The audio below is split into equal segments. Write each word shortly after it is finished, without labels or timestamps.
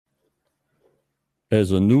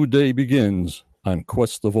As a new day begins on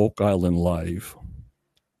Quest of Oak Island Live,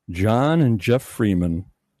 John and Jeff Freeman,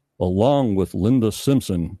 along with Linda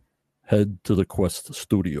Simpson, head to the Quest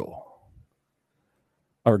studio.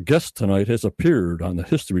 Our guest tonight has appeared on the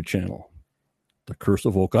History Channel, The Curse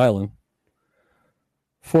of Oak Island,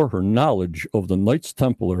 for her knowledge of the Knights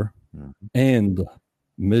Templar and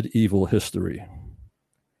medieval history.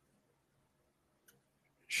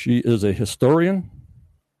 She is a historian,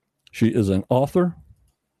 she is an author,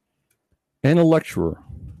 and a lecturer.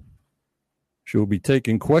 She will be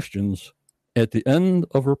taking questions at the end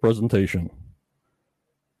of her presentation.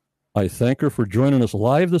 I thank her for joining us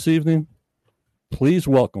live this evening. Please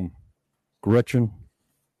welcome Gretchen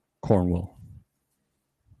Cornwall.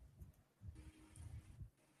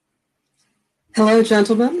 Hello,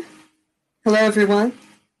 gentlemen. Hello, everyone.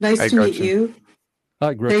 Nice to meet you.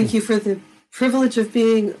 Hi, Gretchen. Thank you for the privilege of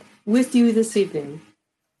being with you this evening.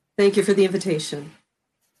 Thank you for the invitation.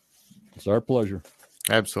 It's our pleasure.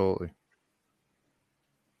 Absolutely.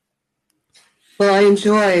 Well, I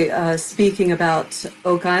enjoy speaking about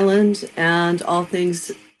Oak Island and all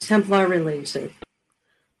things Templar related.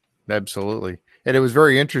 Absolutely. And it was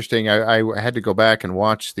very interesting. I had to go back and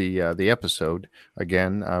watch the episode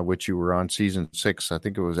again, which you were on season 6. I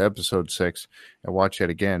think it was episode 6, and watch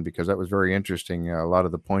it again because that was very interesting. A lot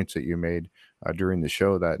of the points that you made during the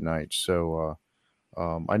show that night. So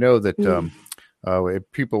I know that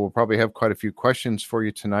people will probably have quite a few questions for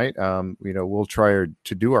you tonight. We'll try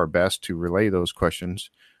to do our best to relay those questions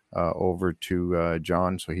over to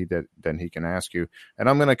John so then he can ask you. And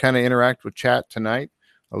I'm going to kind of interact with chat tonight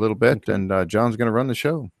a little bit, okay. And John's going to run the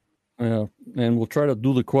show. Yeah, and we'll try to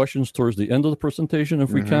do the questions towards the end of the presentation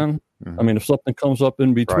if we can. I mean, if something comes up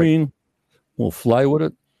in between, we'll fly with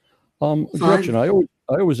it. Gretchen, I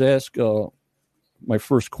always ask, my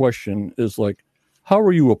first question is like, how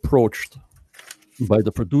are you approached by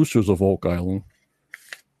the producers of Oak Island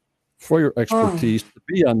for your expertise to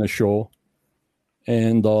be on the show?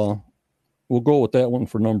 And we'll go with that one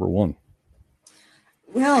for number one.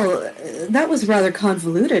 Well, that was rather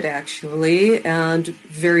convoluted, actually, and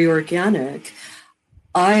very organic.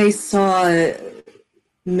 I saw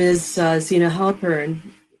Ms. Zena Halpern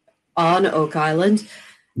on Oak Island,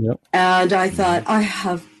 and I thought, I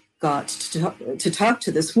have got to talk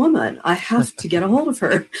to this woman. I have to get a hold of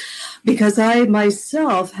her, because I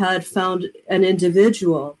myself had found an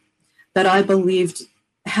individual that I believed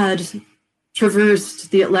had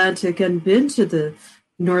traversed the Atlantic and been to the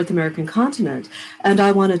North American continent, and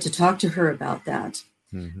I wanted to talk to her about that.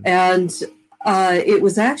 And it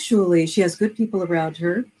was actually, she has good people around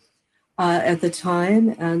her at the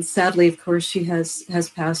time, and sadly, of course, she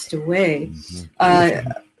has passed away. I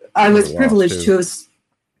was privileged to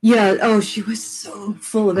have, she was so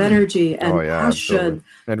full of energy and passion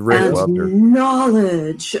and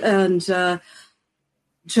knowledge, and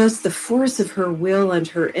just the force of her will and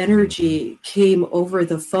her energy came over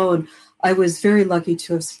the phone. I was very lucky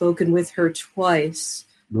to have spoken with her twice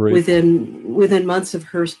within months of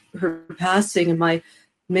her passing. And my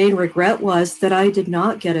main regret was that I did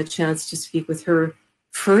not get a chance to speak with her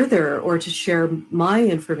further or to share my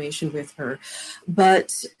information with her.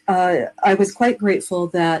 But I was quite grateful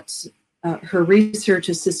that her research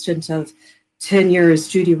assistant of 10 years,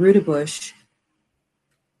 Judy Rudebush,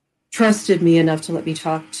 trusted me enough to let me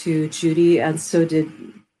talk to Judy, and so did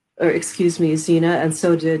Zena, and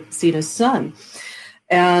so did Zena's son.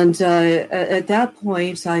 And at that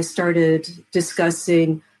point, I started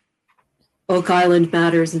discussing Oak Island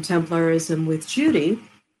matters and Templarism with Judy,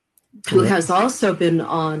 who has also been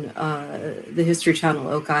on the History Channel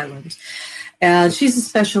Oak Island. And she's a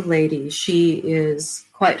special lady. She is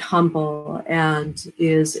quite humble and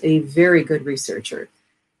is a very good researcher,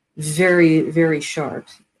 very, very sharp.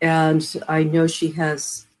 And I know she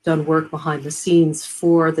has done work behind the scenes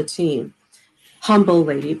for the team. Humble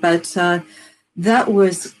lady. But that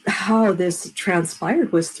was how this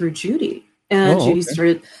transpired, was through Judy. And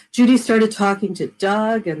Judy started talking to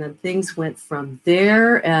Doug, and then things went from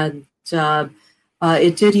there. And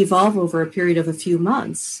it did evolve over a period of a few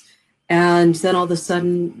months. And then all of a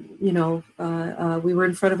sudden, we were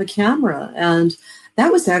in front of a camera. And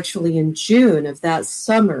that was actually in June of that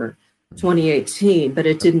summer, 2018, but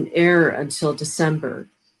it didn't air until December.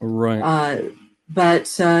 Right.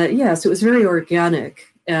 So it was very organic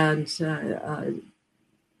and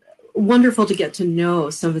wonderful to get to know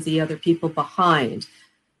some of the other people behind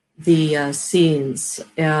the scenes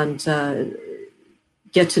and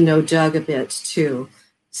get to know Doug a bit too.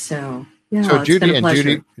 So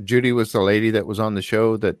Judy was the lady that was on the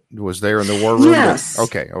show that was there in the war room. Yes.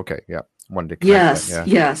 Okay. Yeah. Wanted to connect that.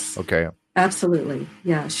 Yeah. Yes. Okay. Absolutely.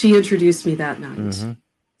 Yeah. She introduced me that night. Mm-hmm.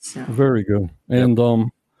 So Very good. And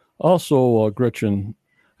also, Gretchen,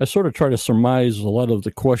 I sort of try to surmise a lot of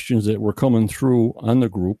the questions that were coming through on the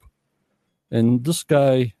group. And this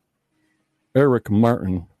guy, Eric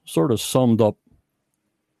Martin, sort of summed up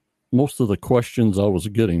most of the questions I was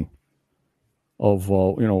getting of,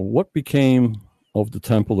 what became of the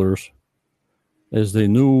Templars as they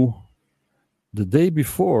knew the day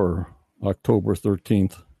before October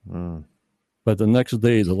 13th. But the next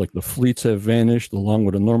day, the fleets have vanished along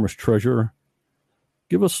with enormous treasure.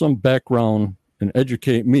 Give us some background and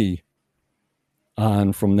educate me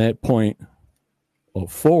on from that point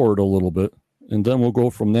forward a little bit, and then we'll go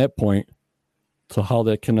from that point to how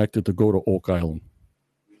that connected to go to Oak Island.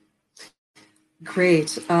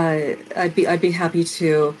 Great. I'd be happy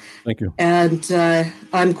to. Thank you. And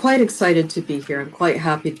I'm quite excited to be here. I'm quite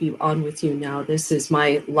happy to be on with you now. This is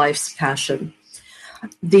my life's passion.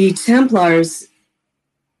 The Templars,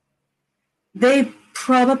 they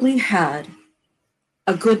probably had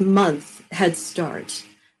a good month head start,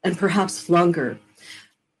 and perhaps longer.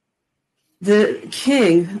 The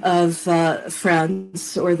king of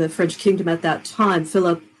France, or the French kingdom at that time,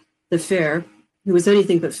 Philip the Fair, who was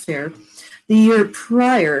anything but fair, the year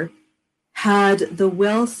prior had the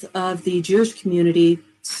wealth of the Jewish community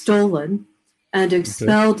stolen and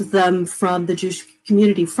expelled them from the Jewish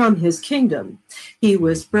community from his kingdom. He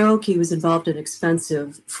was broke. He was involved in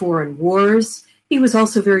expensive foreign wars. He was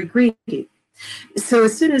also very greedy. So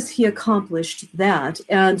as soon as he accomplished that,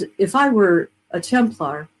 and if I were a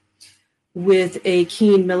Templar with a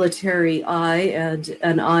keen military eye and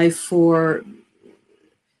an eye for,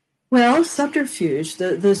 well, subterfuge,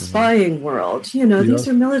 the spying world, these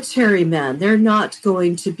are military men. They're not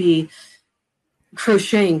going to be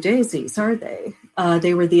crocheting daisies, are they?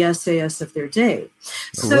 They were the SAS of their day.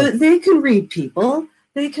 So they can read people.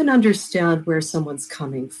 They can understand where someone's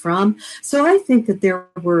coming from. So I think that there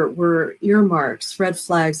were earmarks, red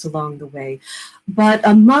flags along the way. But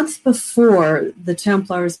a month before the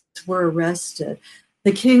Templars were arrested,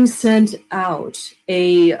 the king sent out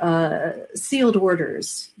sealed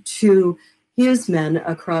orders to his men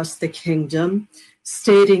across the kingdom,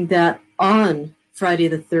 stating that on Friday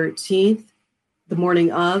the 13th, the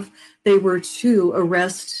morning of, they were to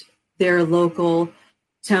arrest their local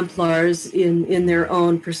Templars in their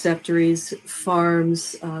own preceptories,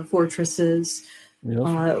 farms, fortresses,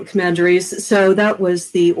 commanderies. So that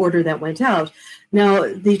was the order that went out.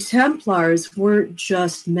 Now, the Templars weren't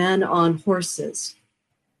just men on horses.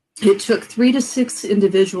 It took 3 to 6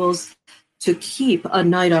 individuals to keep a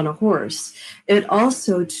knight on a horse. It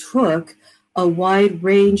also took a wide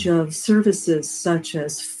range of services such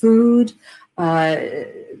as food,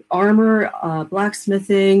 armor,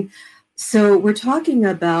 blacksmithing. So we're talking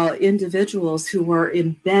about individuals who were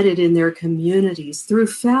embedded in their communities through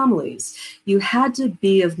families. You had to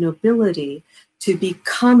be of nobility to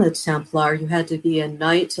become a Templar. You had to be a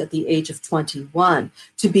knight at the age of 21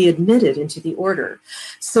 to be admitted into the order.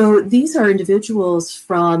 So these are individuals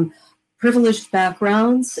from privileged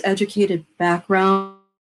backgrounds, educated backgrounds,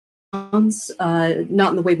 not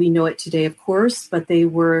in the way we know it today, of course, but they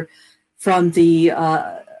were from the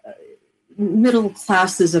middle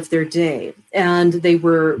classes of their day. And they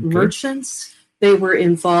were merchants. They were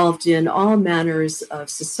involved in all manners of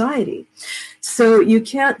society. So you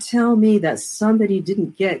can't tell me that somebody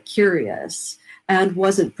didn't get curious and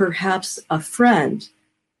wasn't perhaps a friend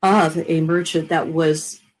of a merchant that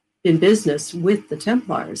was in business with the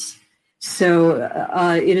Templars. So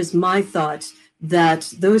it is my thought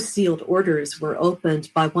that those sealed orders were opened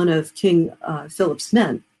by one of King Philip's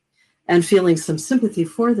men, and feeling some sympathy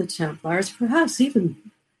for the Templars, perhaps even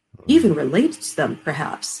related to them,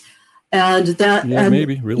 perhaps. And that,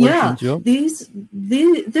 maybe relations.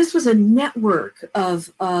 This was a network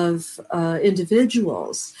of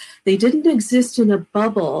individuals. They didn't exist in a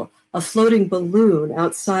bubble, a floating balloon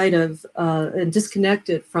outside of and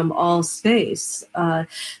disconnected from all space.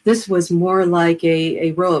 This was more like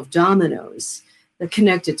a row of dominoes that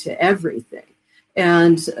connected to everything.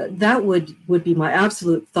 And that would be my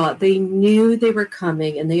absolute thought. They knew they were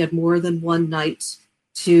coming, and they had more than one night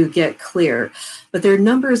to get clear. But their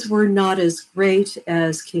numbers were not as great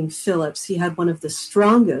as King Philip's. He had one of the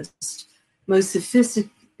strongest, most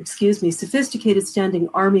sophisticated standing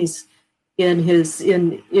armies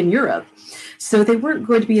in Europe. So they weren't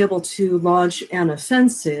going to be able to launch an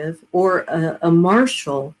offensive or a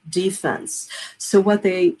martial defense. So what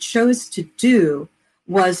they chose to do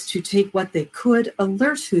was to take what they could,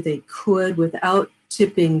 alert who they could without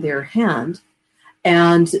tipping their hand,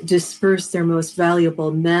 and disperse their most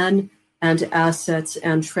valuable men and assets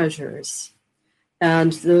and treasures.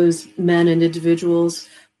 And those men and individuals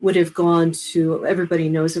would have gone to, everybody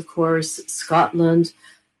knows, of course, Scotland.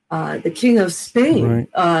 The King of Spain,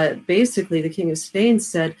 basically the King of Spain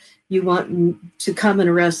said, you want to come and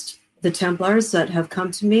arrest the Templars that have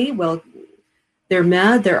come to me? Well, they're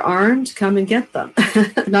mad, they're armed, come and get them.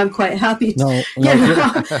 And I'm quite happy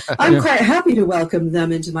I'm quite happy to welcome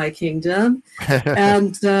them into my kingdom.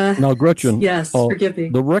 And now, Gretchen, yes, forgive me.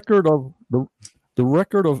 The record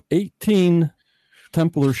of 18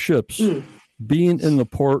 Templar ships being in the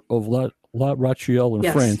port of La Rochelle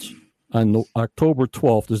in France on October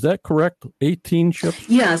 12th. Is that correct? 18 ships?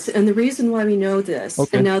 Yes, and the reason why we know this,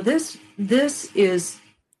 and now this is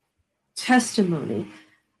testimony.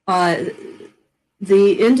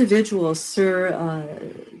 The individual, Sir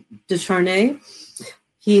de Charnay,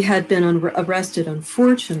 he had been arrested,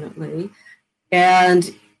 unfortunately,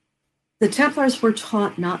 and the Templars were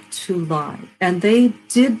taught not to lie, and they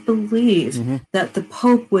did believe that the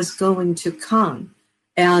Pope was going to come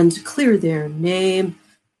and clear their name.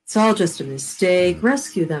 It's all just a mistake,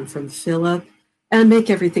 rescue them from Philip, and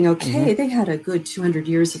make everything okay. They had a good 200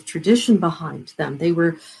 years of tradition behind them. They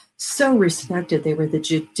were so respected. They were the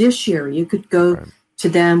judiciary. You could go to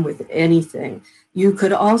them with anything. You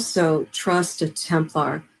could also trust a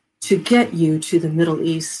Templar to get you to the Middle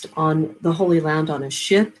East on the Holy Land on a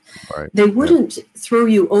ship. They wouldn't throw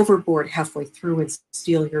you overboard halfway through and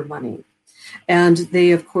steal your money. And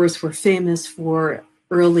they, of course, were famous for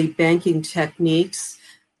early banking techniques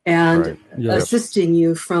and assisting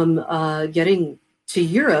you from getting to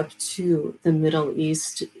Europe to the Middle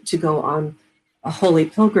East to go on a holy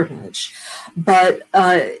pilgrimage. But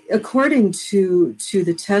according to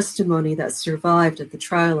the testimony that survived at the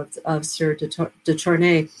trial of Sir de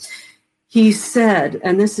Charnay, he said,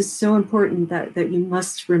 and this is so important that you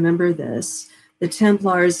must remember this, the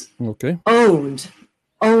Templars owned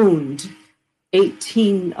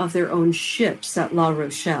 18 of their own ships at La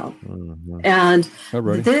Rochelle. And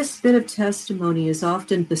this bit of testimony is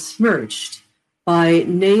often besmirched by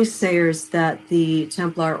naysayers that the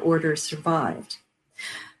Templar order survived.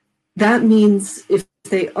 That means if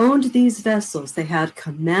they owned these vessels, they had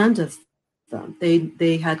command of them.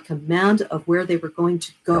 They had command of where they were going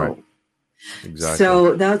to go. Exactly.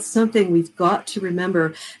 So that's something we've got to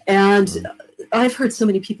remember. And I've heard so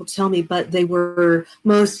many people tell me, but they were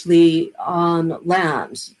mostly on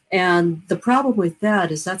land. And the problem with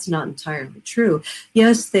that is that's not entirely true.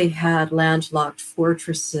 Yes, they had landlocked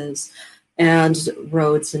fortresses and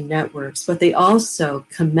roads and networks, but they also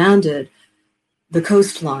commanded the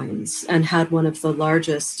coastlines and had one of the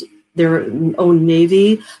largest, their own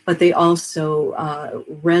navy, but they also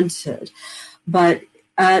rented. But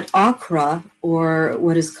at Accra, or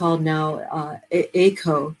what is called now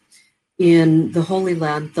Aco, in the Holy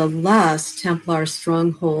Land, the last Templar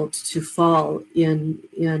stronghold to fall in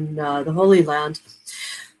the Holy Land,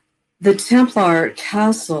 the Templar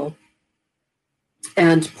castle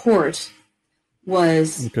and port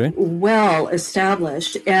was well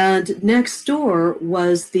established, and next door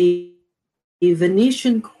was the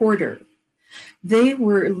Venetian quarter. They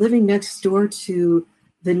were living next door to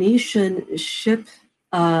Venetian ship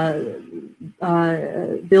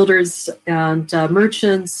builders and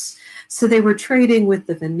merchants, so they were trading with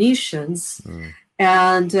the Venetians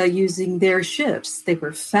and using their ships. They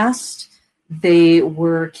were fast. They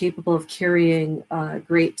were capable of carrying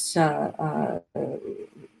great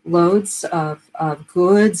loads of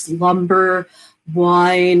goods, lumber,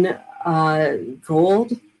 wine,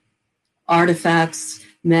 gold, artifacts,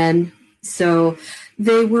 men. So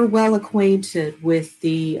they were well acquainted with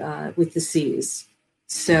the seas.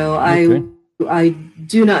 So I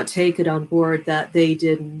do not take it on board that they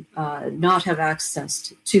did not have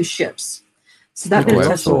access to ships. So that bit of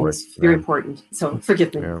testimony is very important. So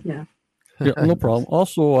forgive me. Yeah, no problem.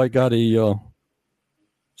 Also, I got a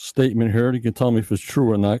statement here. You can tell me if it's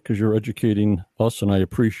true or not, because you're educating us, and I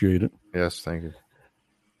appreciate it. Yes, thank you.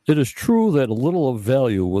 It is true that a little of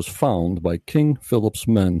value was found by King Philip's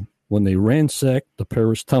men when they ransacked the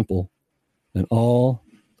Paris Temple and all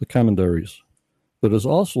the commanderies. But it is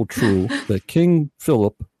also true that King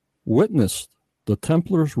Philip witnessed the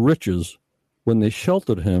Templars' riches when they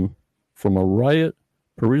sheltered him from a riot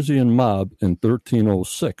Parisian mob in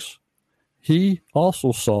 1306. He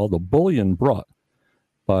also saw the bullion brought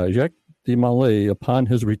by Jacques de Molay upon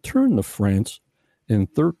his return to France in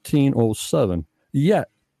 1307. Yet,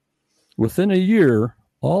 within a year,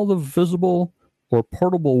 all the visible or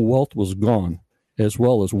portable wealth was gone, as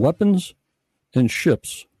well as weapons and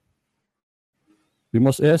ships. We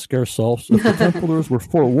must ask ourselves if the Templars were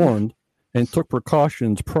forewarned and took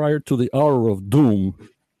precautions prior to the hour of doom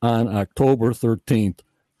on October 13th,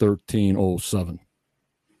 1307.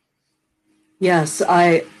 Yes,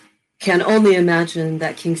 I can only imagine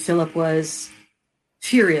that King Philip was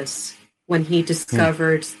furious when he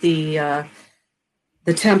discovered the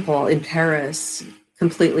temple in Paris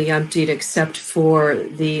completely emptied except for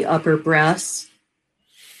the upper brass,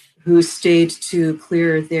 who stayed to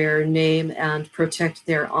clear their name and protect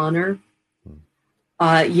their honor.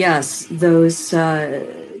 Yes, those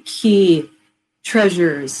key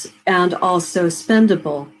treasures and also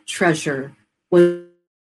spendable treasure was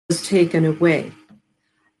taken away.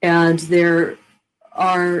 And there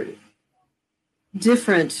are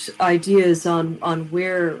different ideas on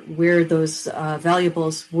where those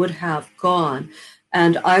valuables would have gone.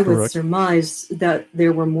 And I would surmise that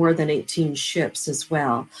there were more than 18 ships as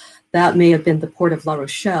well. That may have been the port of La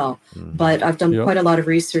Rochelle, but I've done quite a lot of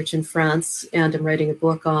research in France, and I'm writing a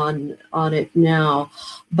book on it now.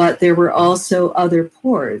 But there were also other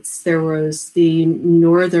ports. There was the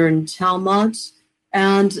northern Talmont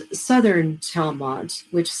and southern Talmont,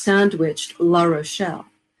 which sandwiched La Rochelle.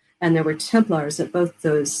 And there were Templars at both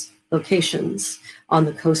those locations on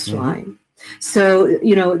the coastline. So,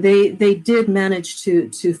 they did manage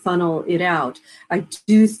to funnel it out. I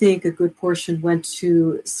do think a good portion went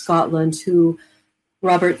to Scotland, who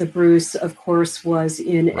Robert the Bruce, of course, was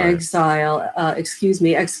in exile,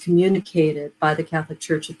 excommunicated by the Catholic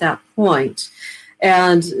Church at that point.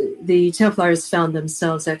 And the Templars found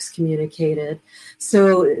themselves excommunicated.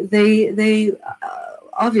 So they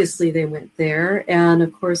obviously they went there. And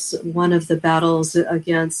of course, one of the battles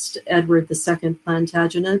against Edward II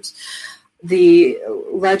Plantagenet, the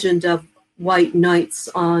legend of white knights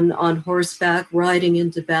on horseback riding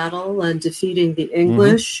into battle and defeating the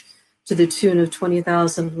English to the tune of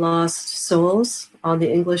 20,000 lost souls on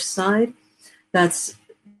the English side. That's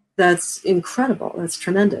incredible. That's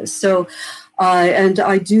tremendous. So, and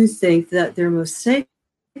I do think that their most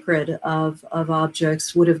sacred of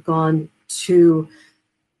objects would have gone to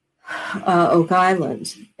Oak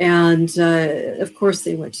Island. And of course,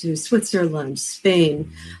 they went to Switzerland,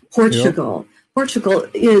 Spain, Portugal. Yep. Portugal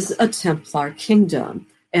is a Templar kingdom.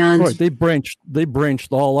 And they branched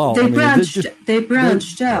all out. They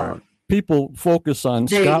branched out. People focus on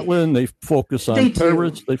Scotland, they focus on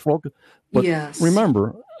Paris, they focus. But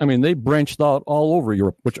remember, they branched out all over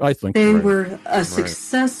Europe, which I think they were a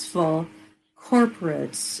successful,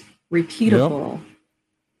 corporate, repeatable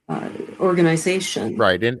organization.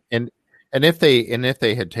 Right, and if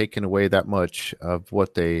they had taken away that much of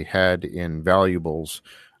what they had in valuables,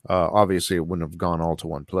 obviously it wouldn't have gone all to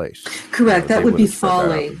one place. Correct. That would be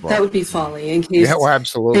folly. That would be folly in case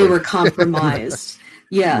absolutely. They were compromised.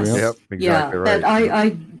 Yes. Yep, exactly right. But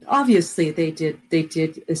I obviously they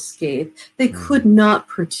did escape. They could not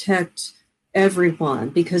protect everyone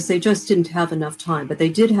because they just didn't have enough time, but they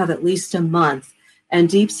did have at least a month and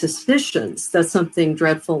deep suspicions that something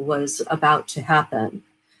dreadful was about to happen.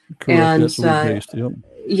 Correct. And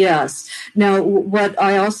yes. Now, what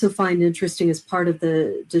I also find interesting as part of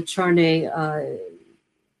the de Charnay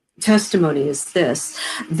testimony is this,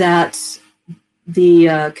 that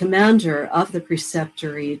the commander of the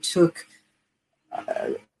preceptory took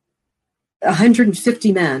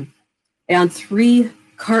 150 men and 3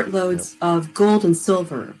 cartloads of gold and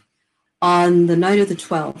silver on the night of the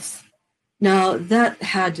 12th. Now, that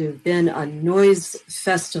had to have been a noise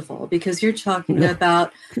festival because you're talking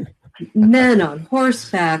about men on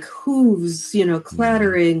horseback, hooves,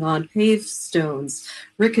 clattering on paved stones,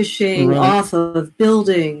 ricocheting off of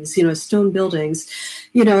buildings, stone buildings,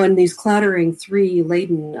 and these clattering 3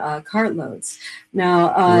 laden cartloads.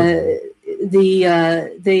 Now,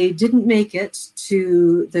 they didn't make it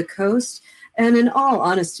to the coast. And in all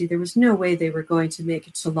honesty, there was no way they were going to make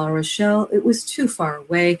it to La Rochelle. It was too far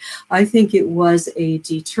away. I think it was a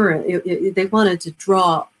deterrent. They wanted to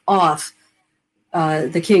draw off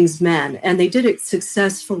the king's men, and they did it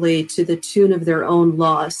successfully to the tune of their own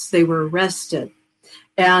loss. They were arrested,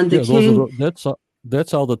 and the king.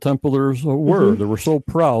 That's how the Templars were. They were so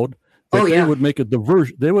proud that they would make a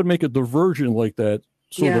diversion. They would make a diversion like that,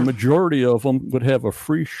 so the majority of them would have a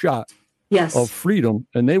free shot. Of freedom,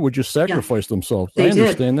 and they would just sacrifice themselves. I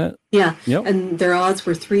understand that. Yeah, and their odds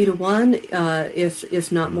were 3 to 1,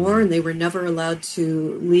 if not more, and they were never allowed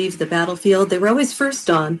to leave the battlefield. They were always first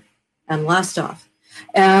on and last off.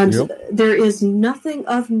 And there is nothing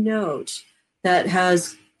of note that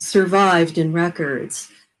has survived in records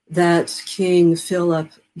that King Philip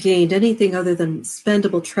gained anything other than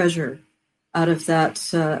spendable treasure out of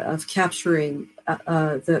that, of capturing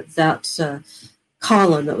that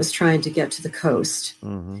column that was trying to get to the coast.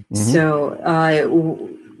 So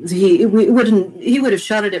he would have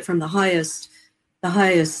shot at it from the highest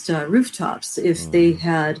rooftops if they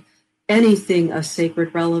had anything of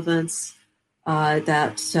sacred relevance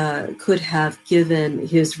that could have given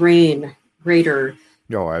his reign greater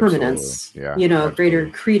permanence, greater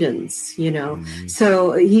credence,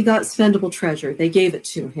 So he got spendable treasure. They gave it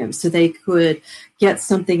to him so they could get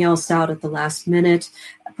something else out at the last minute,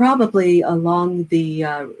 probably along the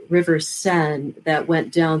River Seine that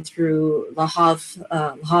went down through Le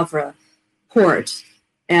Havre port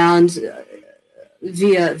and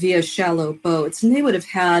via shallow boats. And they would have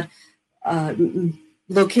had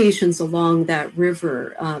locations along that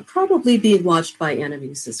river, probably being watched by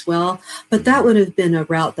enemies as well. But that would have been a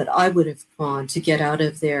route that I would have gone to get out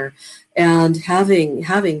of there. And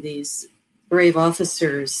having these brave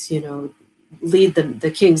officers, lead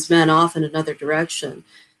the king's men off in another direction,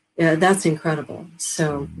 that's incredible.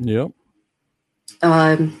 So, yep.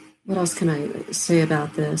 What else can I say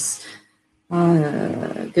about this?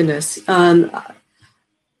 Goodness.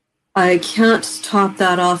 I can't top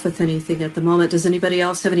that off with anything at the moment. Does anybody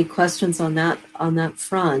else have any questions on that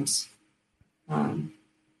front?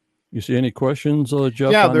 You see any questions,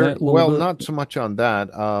 Jeff? Yeah, bit? Not so much on that.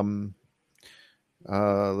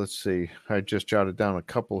 Let's see. I just jotted down a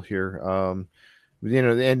couple here.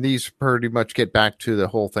 And these pretty much get back to the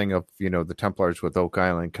whole thing of, the Templars with Oak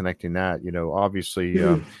Island, connecting that, obviously.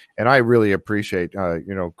 And I really appreciate,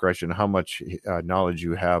 Gretchen, how much knowledge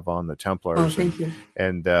you have on the Templars. Oh, thank you.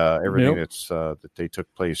 And everything that they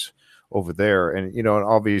took place over there. And, and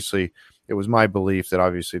obviously it was my belief that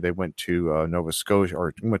obviously they went to Nova Scotia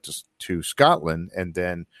or went to Scotland. And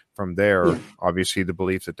then from there, obviously the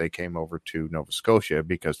belief that they came over to Nova Scotia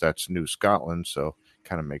because that's New Scotland. So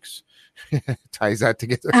kind of ties that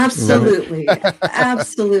together. Absolutely.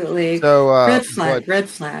 Absolutely. So red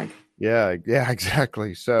flag. Yeah,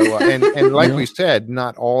 exactly. So and like we said,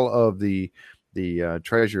 not all of the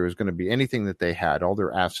treasure is going to be anything that they had. All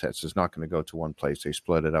their assets is not going to go to one place. They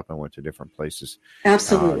split it up and went to different places.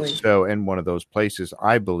 Absolutely. So in one of those places,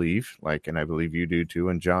 I believe, and I believe you do too,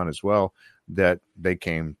 and John as well, that they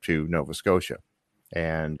came to Nova Scotia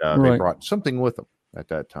and they brought something with them at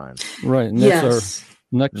that time. Right. And that's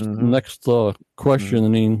our next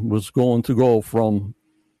questioning was going to go from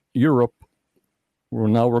Europe.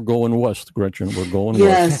 We're going west, Gretchen. We're going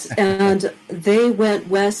west. Yes, and they went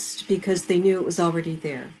west because they knew it was already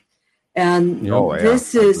there. And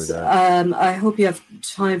this is, I hope you have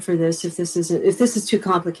time for this. If this is too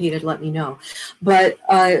complicated, let me know. But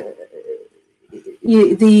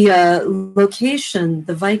the location,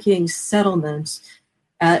 the Viking settlement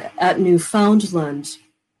at Newfoundland,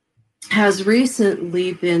 has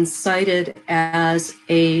recently been cited as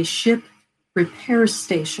a ship repair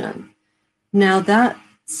station. Now, that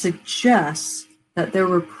suggests that there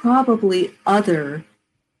were probably other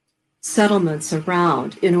settlements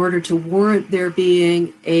around in order to warrant there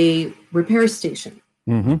being a repair station.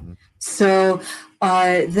 Mm-hmm. So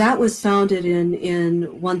that was founded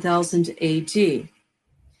in 1000 AD.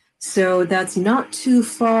 So that's not too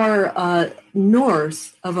far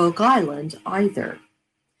north of Oak Island either.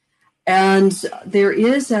 And there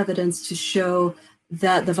is evidence to show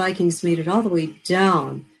that the Vikings made it all the way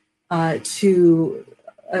down to,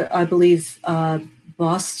 I believe,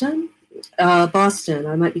 Boston. Boston.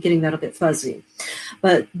 I might be getting that a bit fuzzy.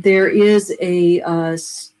 But there is a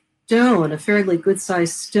stone, a fairly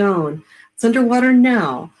good-sized stone. It's underwater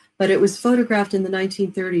now, but it was photographed in the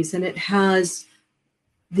 1930s, and it has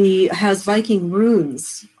Viking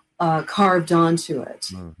runes carved onto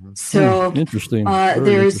it. Mm-hmm. So interesting.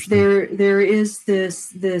 There is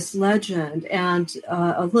this legend and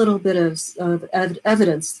a little bit of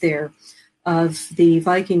evidence there of the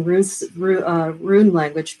Viking rune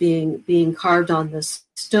language being carved on this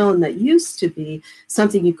stone that used to be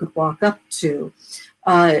something you could walk up to.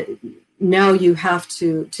 Now you have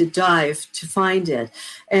to dive to find it.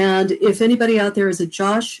 And if anybody out there is a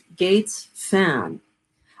Josh Gates fan,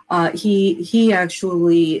 he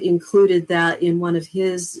actually included that in one of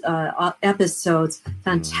his episodes.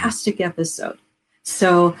 Fantastic episode.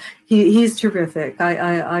 So he's terrific.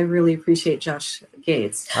 I really appreciate Josh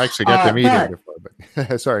Gates. I actually got to meet him before,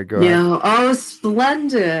 but sorry, go ahead. Oh,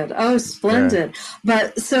 splendid. Yeah.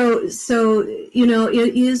 But so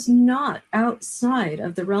it is not outside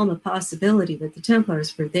of the realm of possibility that the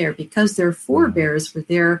Templars were there because their forebears were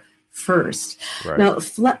there first. Right. Now,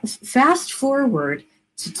 fast forward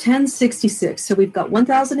to 1066. So we've got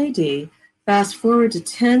 1000 AD. Fast forward to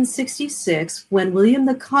 1066 when William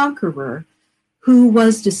the Conqueror, who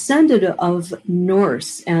was descended of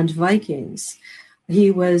Norse and Vikings, he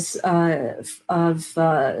was of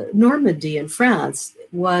Normandy in France,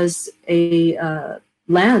 was a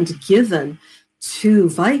land given to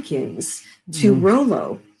Vikings, to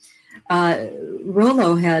Rollo.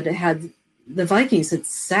 Rollo had the Vikings had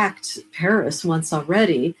sacked Paris once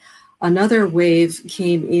already. Another wave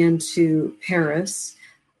came into Paris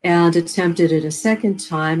and attempted it a second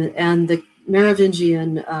time, and the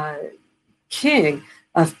Merovingian king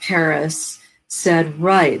of Paris said,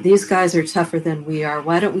 right, these guys are tougher than we are.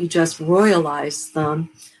 Why don't we just royalize them?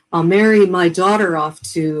 I'll marry my daughter off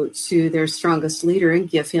to their strongest leader and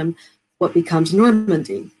give him what becomes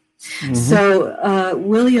Normandy. Mm-hmm. So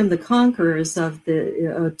William the Conqueror is of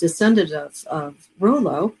the descendant of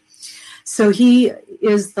Rollo. So he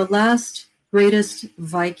is the last greatest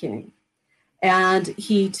Viking, and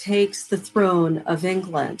he takes the throne of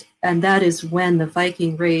England. And that is when the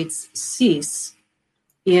Viking raids cease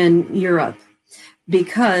in Europe,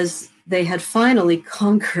 because they had finally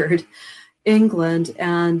conquered England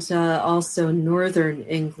and also northern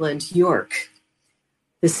England, York,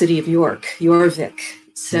 the city of York, Jorvik.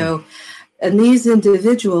 So, and these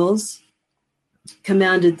individuals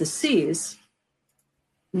commanded the seas.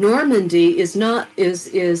 Normandy is not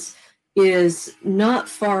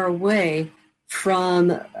far away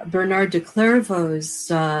from Bernard de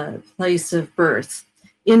Clairvaux's place of birth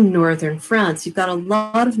in northern France. You've got a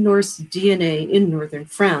lot of Norse DNA in northern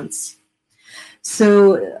France.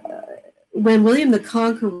 So when William the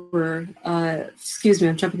Conqueror, I'm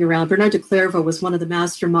jumping around, Bernard de Clairvaux was one of the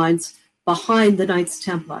masterminds behind the Knights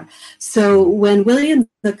Templar. So when William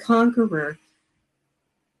the Conqueror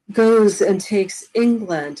goes and takes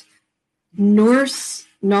England, Norse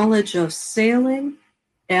knowledge of sailing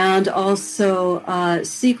and also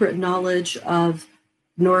secret knowledge of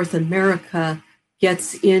North America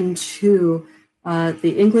gets into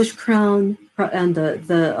the English crown and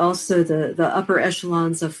also the upper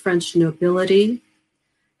echelons of French nobility,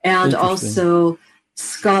 and also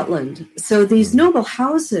Scotland. So these noble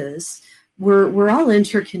houses were all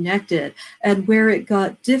interconnected, and where it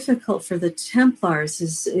got difficult for the Templars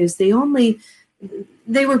is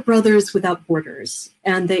they were brothers without borders,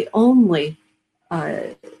 and they only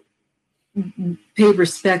paid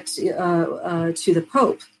respect to the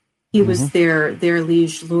Pope. He was their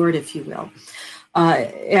liege lord, if you will.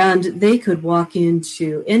 And they could walk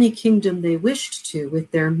into any kingdom they wished to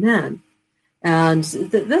with their men. And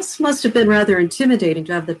this must have been rather intimidating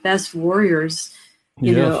to have the best warriors,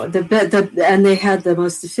 you know, and they had the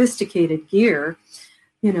most sophisticated gear,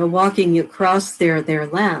 you know, walking across their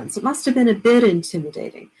lands. It must have been a bit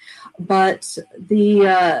intimidating. But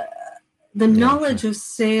the knowledge of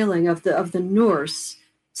sailing of the Norse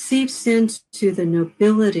seeps into the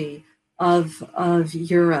nobility of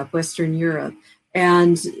Europe, Western Europe,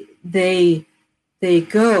 and they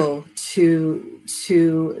go to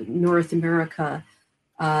North America,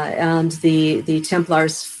 and the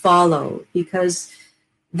Templars follow because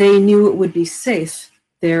they knew it would be safe.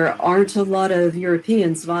 There aren't a lot of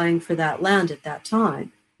Europeans vying for that land at that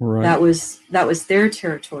time. Right. That was their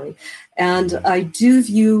territory. And I do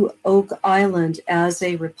view Oak Island as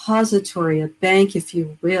a repository, a bank, if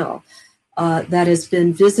you will, that has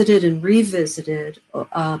been visited and revisited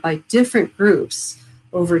by different groups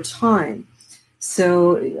over time.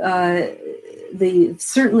 So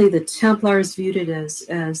certainly the Templars viewed it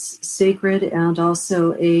as sacred, and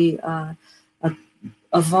also a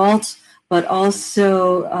vault, but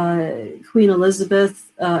also Queen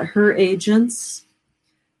Elizabeth, her agents,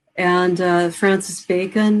 and Francis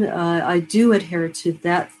Bacon. I do adhere to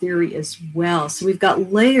that theory as well. So we've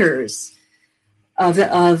got layers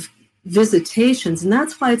of visitations, and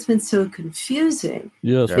that's why it's been so confusing.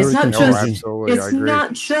 Yes, it's not absolutely.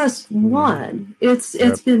 Just one.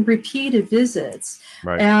 It's been repeated visits,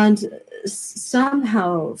 right. And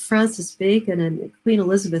somehow Francis Bacon and Queen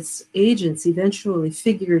Elizabeth's agents eventually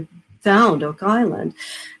found Oak Island,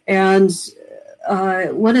 and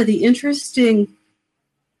one of the interesting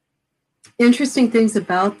things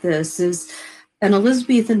about this is an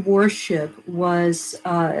Elizabethan warship was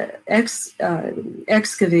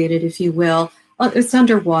excavated, if you will. It's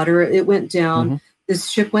underwater. It went down. Mm-hmm. This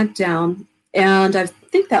ship went down, and I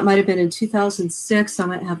think that might have been in 2006. I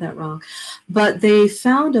might have that wrong. But they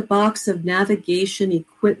found a box of navigation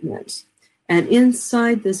equipment, and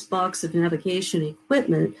inside this box of navigation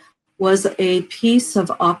equipment was a piece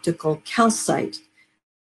of optical calcite.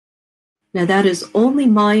 Now, that is only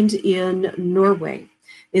mined in Norway.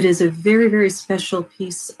 It is a very, very special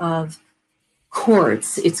piece of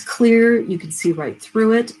quartz. It's clear. You can see right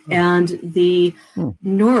through it. And the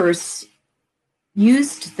Norse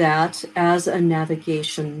used that as a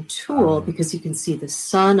navigation tool because you can see the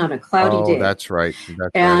sun on a cloudy day. Oh, that's right.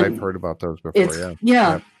 I've heard about those before,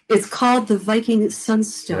 yeah. It's called the Viking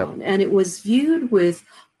Sunstone, and it was viewed with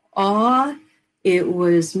awe. It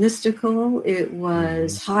was mystical. It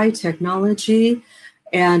was high technology.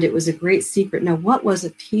 And it was a great secret. Now, what was a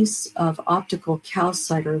piece of optical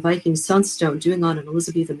calcite or Viking sunstone doing on an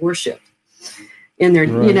Elizabethan warship in there?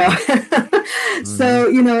 Right. You know, so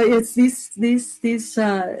you know, it's these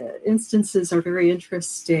instances are very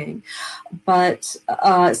interesting. But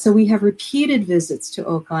so we have repeated visits to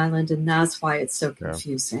Oak Island, and that's why it's so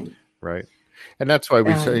confusing. Right. And that's why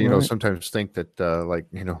we say, you know, Right. sometimes think that, like,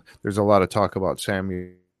 you know, there's a lot of talk about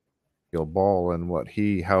Samuel Ball and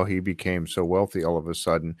how he became so wealthy all of a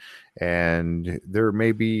sudden. And there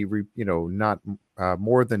may be, you know, not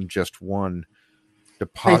more than just one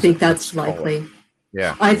deposit. I think that's likely.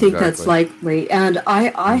 Yeah, I think that's likely. And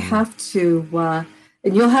I have to,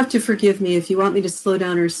 and you'll have to forgive me if you want me to slow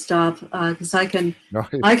down or stop, because I can No,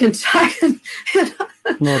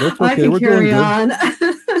 that's okay. I can carry on.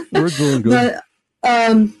 We're doing good.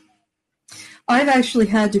 But I've actually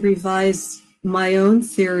had to revise my own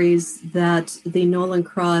theories that the Nolan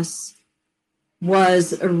Cross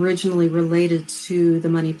was originally related to the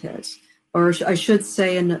Money Pit. Or I should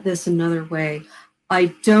say this another way.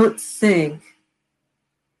 I don't think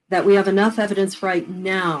that we have enough evidence right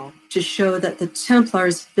now to show that the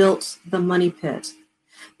Templars built the Money Pit,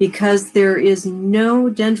 because there is no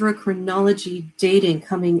dendrochronology dating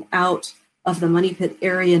coming out of the Money Pit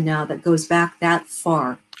area now that goes back that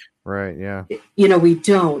far. Right, yeah. You know, we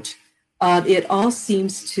don't. It all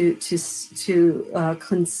seems to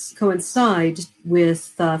coincide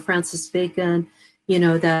with Francis Bacon, you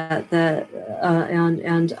know,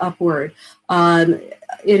 and upward.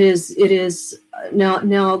 It is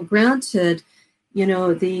now granted, you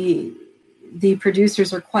know, the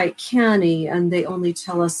producers are quite canny and they only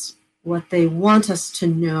tell us what they want us to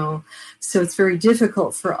know. So it's very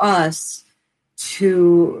difficult for us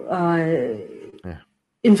to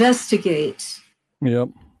investigate. Yep.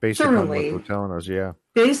 Based upon what they're telling us, yeah.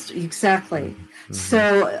 Exactly. Mm-hmm.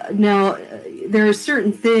 So now there are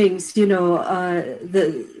certain things, you know,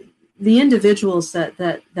 the individuals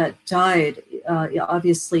that died,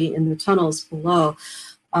 obviously in the tunnels below.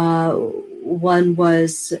 One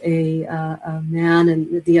was a man,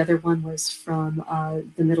 and the other one was from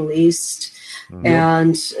the Middle East. Mm-hmm.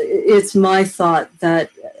 And it's my thought that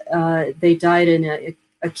they died in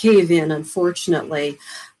a cave-in, unfortunately.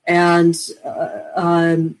 And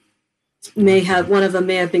one of them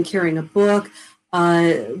may have been carrying a book.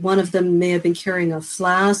 One of them may have been carrying a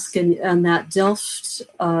flask, and that Delft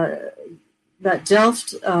ware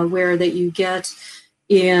that you get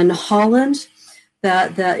in Holland,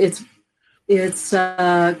 that it's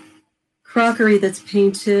crockery that's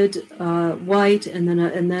painted white and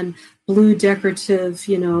then blue decorative,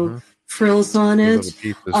 you know, mm-hmm. frills on it.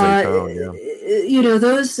 You know,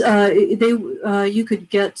 those you could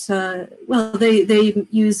get. They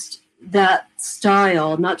used that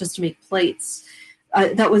style not just to make plates.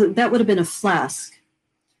 That would have been a flask.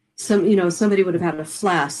 Somebody would have had a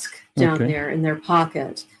flask down there in their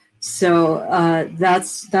pocket. So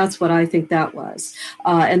that's what I think that was,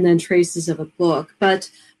 and then traces of a book. But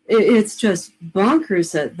it's just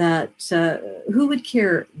bonkers that who would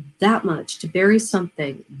care that much to bury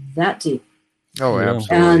something that deep? Oh,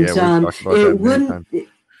 absolutely. And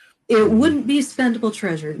it wouldn't be spendable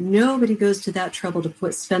treasure. Nobody goes to that trouble to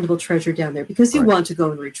put spendable treasure down there because you want to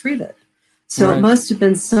go and retrieve it. So it must have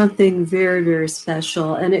been something very, very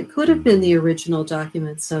special. And it could have been the original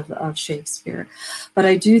documents of Shakespeare. But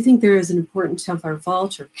I do think there is an important Templar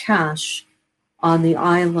vault or cache on the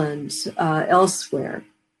island elsewhere.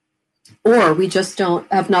 Or we just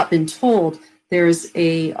have not been told there's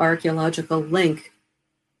a archaeological link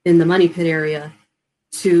in the Money Pit area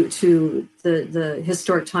to the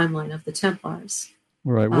historic timeline of the Templars.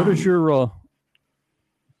 Right. What is your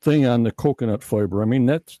thing on the coconut fiber? I mean,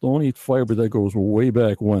 that's the only fiber that goes way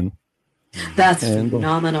back when. That's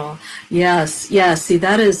phenomenal. Yes. See,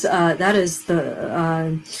 that is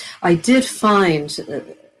the. I did find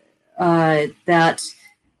that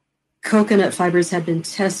coconut fibers had been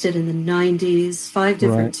tested in the 90s. 5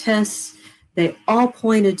 different tests. They all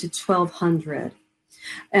pointed to 1200.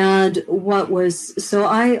 And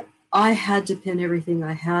I had to pin everything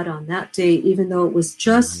I had on that date, even though it was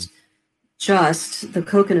just the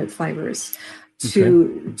coconut fibers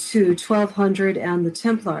to 1200 and the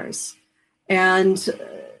Templars. And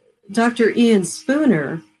Dr. Ian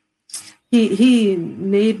Spooner, he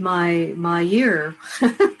made my year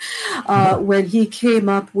when he came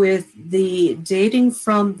up with the dating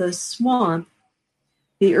from the swamp,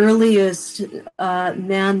 the earliest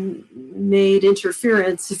man-made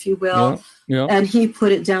interference, if you will, and he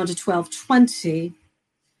put it down to 1220.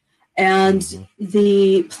 And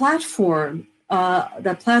the platform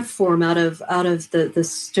platform out of the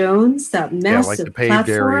stones, that massive like the paved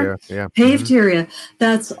platform, area. paved area.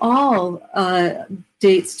 That's all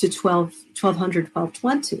dates to 1200,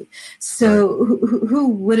 1220. So who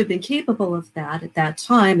would have been capable of that at that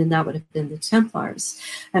time? And that would have been the Templars.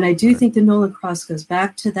 And I do think the Nolan Cross goes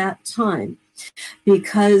back to that time,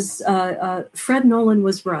 because Fred Nolan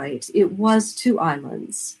was right. It was two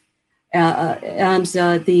islands. And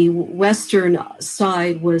the western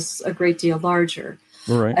side was a great deal larger.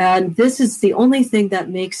 Right. And this is the only thing that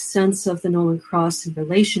makes sense of the Nolan Cross in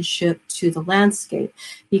relationship to the landscape,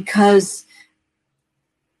 because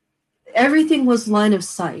everything was line of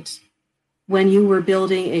sight. When you were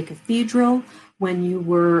building a cathedral, when you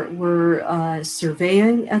were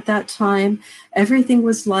surveying at that time, everything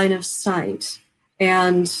was line of sight.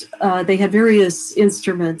 And they had various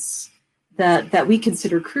instruments that we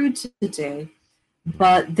consider crude today,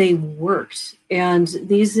 but they worked. And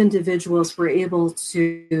these individuals were able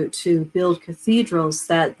to build cathedrals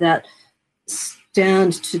that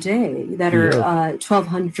stand today, that are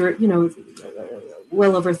 1,200,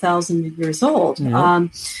 well over 1,000 years old. Yeah.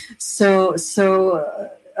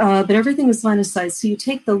 But everything is line of sight. So you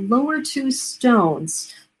take the lower two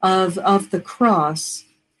stones of the cross,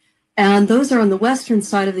 and those are on the western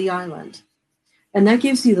side of the island. And that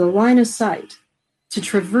gives you the line of sight to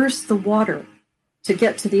traverse the water to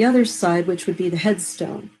get to the other side, which would be the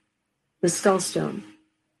headstone, the skull stone,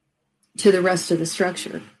 to the rest of the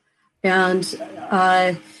structure. And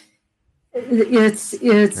it's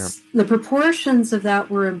the proportions of that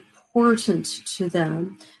were important to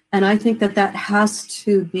them. And I think that has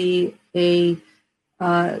to be a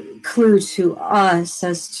clue to us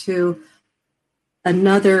as to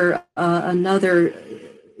another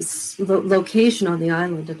location on the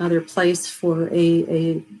island, another place for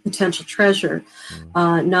a potential treasure,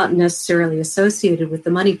 not necessarily associated with the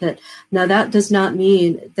money pit. Now, that does not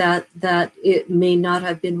mean that it may not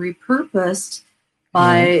have been repurposed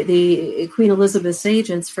by the Queen Elizabeth's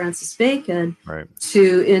agents, Francis Bacon,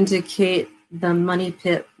 to indicate the money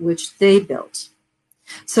pit which they built.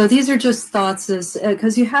 So these are just thoughts,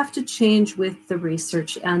 because you have to change with the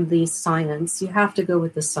research and the science. You have to go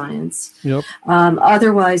with the science. Yep.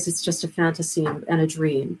 Otherwise, it's just a fantasy and a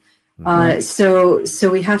dream. So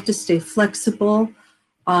we have to stay flexible.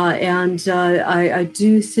 And I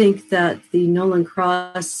do think that the Nolan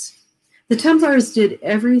Cross, the Templars did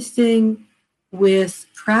everything with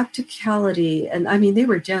practicality, and I mean, they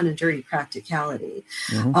were down and dirty practicality,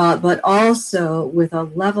 but also with a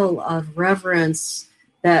level of reverence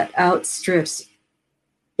that outstrips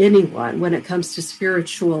anyone when it comes to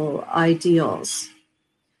spiritual ideals.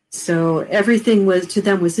 So everything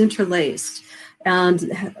was interlaced, and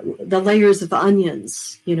the layers of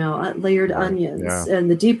onions, layered onions, and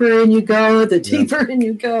the deeper in you go, the deeper in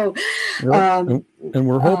you go. Yep. And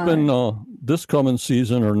we're hoping this coming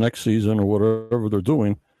season or next season or whatever they're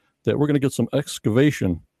doing, that we're going to get some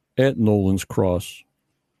excavation at Nolan's Cross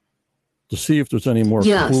to see if there's any more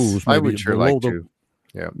clues. I would sure like to.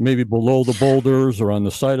 Yeah, maybe below the boulders or on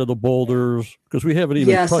the side of the boulders, because we haven't even.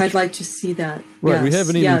 Yes, I'd like to see that. Right, we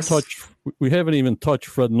haven't even touched. We haven't even touched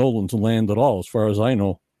Fred Nolan's land at all, as far as I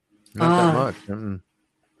know. Not that much. Mm-hmm.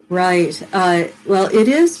 Right. Well, it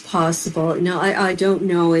is possible. Now, I don't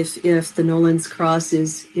know if the Nolan's Cross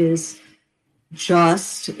is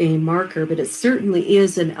just a marker, but it certainly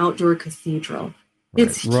is an outdoor cathedral. Right.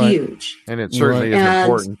 It's huge. And it certainly is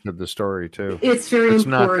important to the story, too. It's very important. It's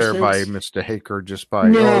not there by mistake or just by,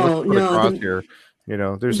 let's put a cross here.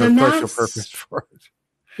 There's a special purpose for it.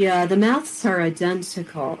 Yeah, the maths are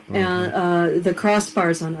identical. And the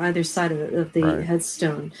crossbars on either side of the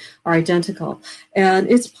headstone are identical. And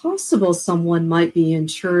it's possible someone might be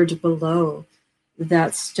interred below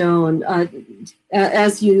that stone.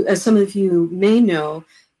 As some of you may know,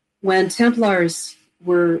 when Templars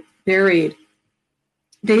were buried,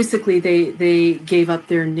 basically they gave up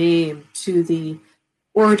their name to the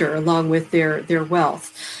order along with their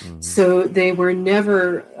wealth. So they were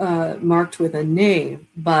never marked with a name,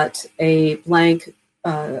 but a blank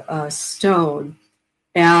stone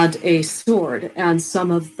and a sword. And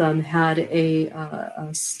some of them had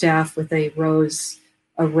a staff with a rose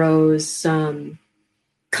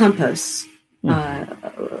compass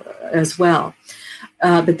as well.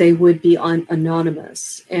 But they would be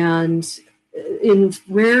anonymous. And in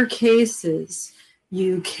rare cases,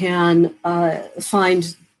 you can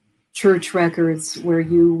find church records where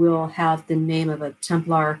you will have the name of a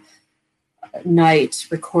Templar knight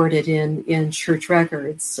recorded in church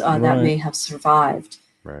records that may have survived.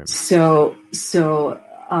 Right. So,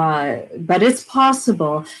 but it's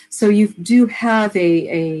possible. So you do have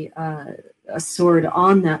a a sword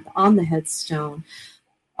on the headstone.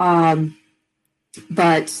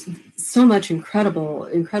 But so much incredible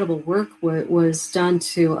work was done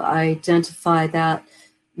to identify that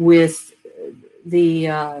with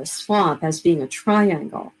the swamp as being a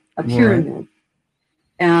triangle, a pyramid.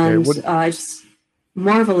 And just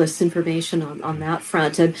marvelous information on that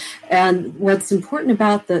front. And what's important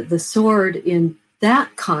about the sword in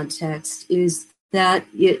that context is that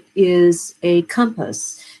it is a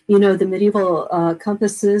compass. You know, the medieval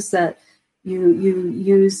compasses that you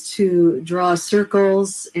use to draw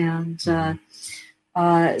circles, and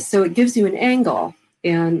so it gives you an angle,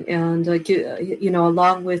 and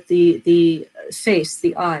along with the face,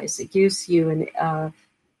 the eyes, it gives you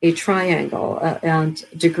a triangle and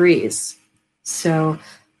degrees. So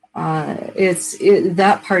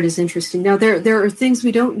that part is interesting. Now there are things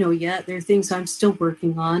we don't know yet. There are things I'm still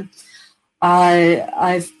working on.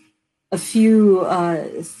 I've a few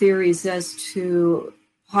theories as to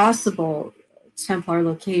possible Templar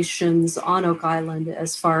locations on Oak Island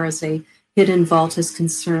as far as a hidden vault is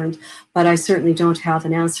concerned, but I certainly don't have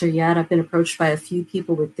an answer yet. I've been approached by a few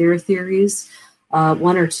people with their theories.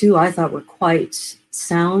 One or two I thought were quite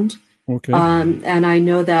sound. Okay. And I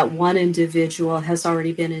know that one individual has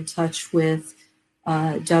already been in touch with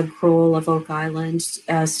Doug Kroll of Oak Island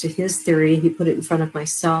as to his theory. He put it in front of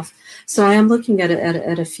myself. So I am looking at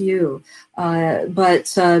a few.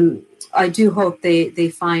 But I do hope they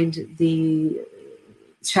find the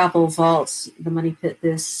chapel vault, the money pit,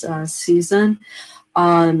 this season.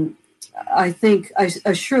 I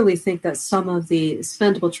surely think that some of the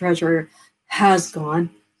spendable treasure has gone.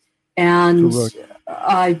 And correct.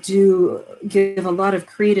 I do give a lot of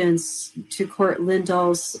credence to Court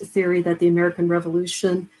Lindahl's theory that the American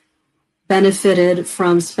Revolution benefited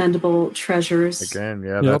from spendable treasures. Again,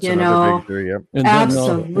 yeah, that's another big theory. Yep. And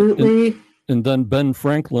absolutely. And then Ben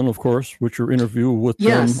Franklin, of course, which your interview with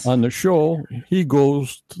them on the show, he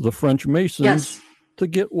goes to the French Masons to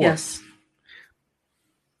get what? Yes.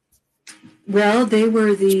 Well, they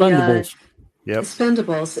were the Spendables.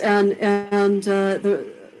 Spendables, and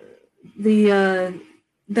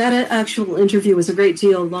that actual interview was a great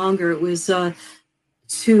deal longer. It was it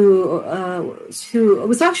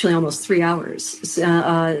was actually almost 3 hours.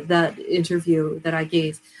 That interview that I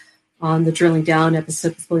gave on the Drilling Down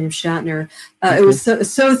episode with William Shatner. It was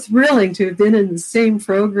so thrilling to have been in the same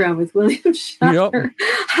program with William Shatner. Yep.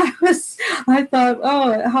 I thought,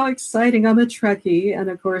 oh, how exciting. I'm a Trekkie, and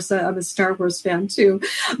of course I'm a Star Wars fan too.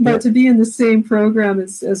 But to be in the same program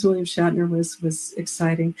as William Shatner was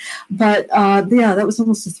exciting. But that was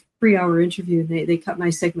almost a 3-hour interview. They cut my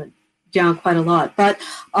segment down quite a lot. But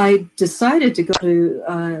I decided to go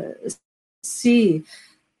to see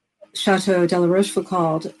Chateau de la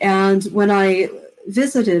Rochefoucauld, and when I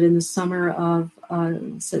visited in the summer of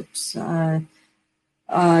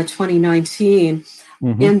 2019,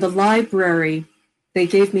 in the library, they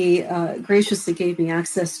graciously gave me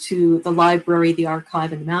access to the library, the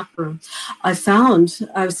archive, and the map room. I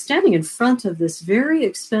was standing in front of this very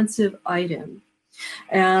expensive item,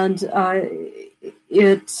 and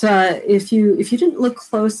if you didn't look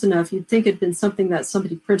close enough, you'd think it'd been something that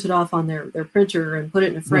somebody printed off on their printer and put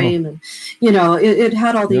it in a frame, and it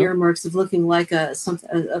had all the earmarks of looking like a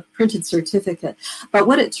printed certificate. But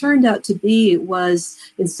what it turned out to be was,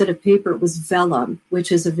 instead of paper, it was vellum,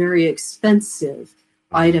 which is a very expensive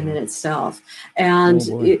item in itself, and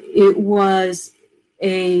it was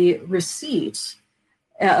a receipt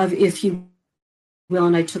of, if you will,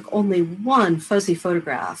 and I took only one fuzzy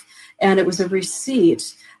photograph, and it was a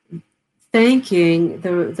receipt thanking the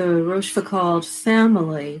Rochefoucauld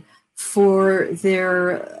family for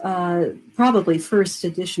their probably first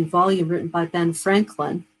edition volume written by Ben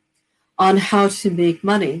Franklin on how to make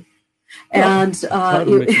money. And how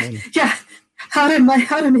to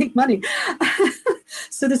make money.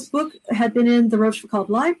 So this book had been in the Rochefoucauld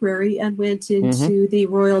library and went into the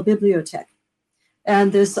Royal Bibliothèque.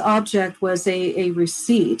 And this object was a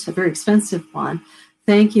receipt, a very expensive one,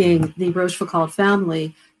 thanking the Rochefoucauld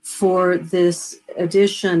family for this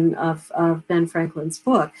edition of Ben Franklin's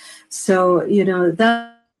book. So,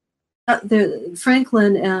 the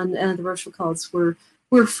Franklin and the Rochefocaulds were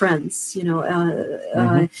friends,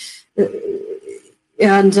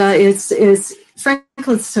 and it's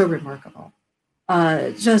Franklin's so remarkable,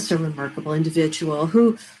 just a remarkable individual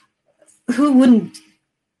who wouldn't.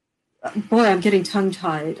 Boy, I'm getting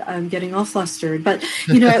tongue-tied. I'm getting all flustered. But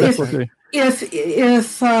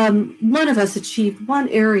if one of us achieved one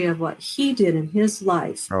area of what he did in his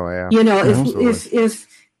life,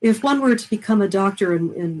 if one were to become a doctor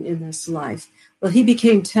in this life, well, he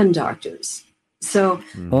became 10 doctors. So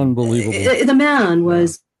unbelievable. The man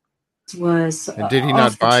was was And did he off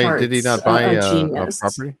not the buy? charts Did he not buy of a genius.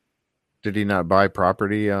 property? Did he not buy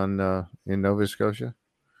property on in Nova Scotia?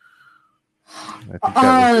 I think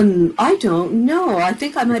that was I don't know. I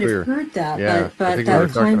think I might have clear. heard that, Yeah, I but think we were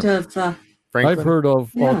that talking kind of Franklin. I've heard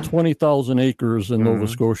of Yeah. 20,000 acres in Nova Mhm.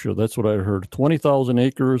 Scotia. That's what I heard. 20,000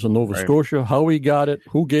 acres in Nova Right. Scotia. How he got it,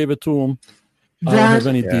 who gave it to him. I don't that have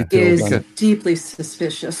any Yeah. details on is it. deeply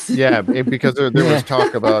suspicious. Yeah, because there Yeah. was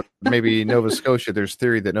talk about maybe Nova Scotia. There's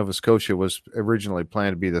theory that Nova Scotia was originally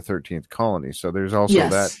planned to be the 13th colony. So there's also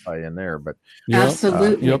Yes. that tie in there. But Yep.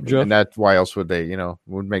 Absolutely. Yep, Jeff. and that's why else would they?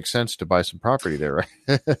 Would make sense to buy some property there,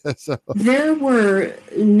 right? So There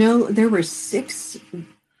were 6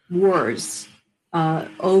 wars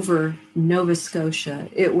over Nova Scotia.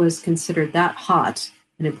 It was considered that hot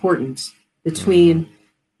and important between,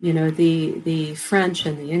 the French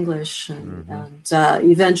and the English, and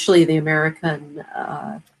eventually the American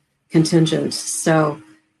contingent. So,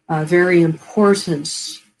 a very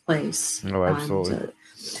important place. Oh, absolutely.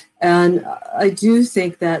 And I do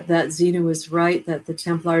think that Zena was right that the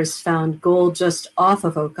Templars found gold just off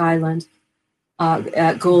of Oak Island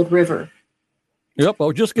at Gold River. Yep, I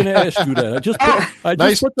was just going to ask you that. I just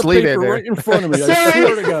Nice put the lead in paper there. right in front of me. I Sorry.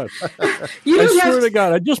 swear to God. You I don't have swear to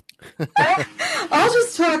God. I'll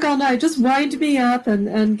just talk all night. Just wind me up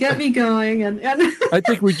and get me going. And I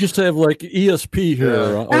think we just have like ESP here,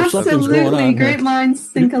 Yeah. or something's going absolutely, on. great Here. minds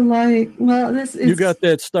think alike. Well, You got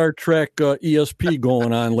that Star Trek ESP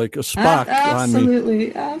going on, like a Spock on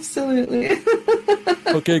me. Absolutely.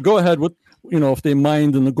 Okay, go ahead with if they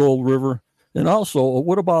mined in the Gold River, and also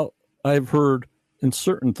what about I've heard in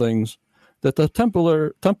certain things that the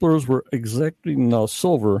Templars were exacting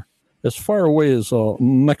silver as far away as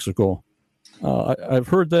Mexico. I've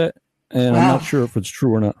heard that, and I'm not sure if it's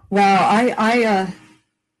true or not. Wow,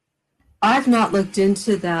 I've not looked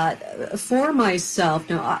into that for myself.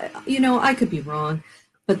 No, I could be wrong,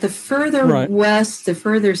 but the further west, the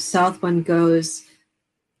further south one goes,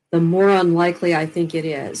 the more unlikely I think it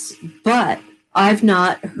is. But I've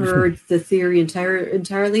not heard the theory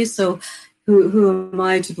entirely. So, who am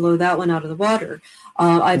I to blow that one out of the water?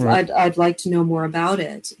 I'd like to know more about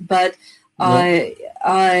it. But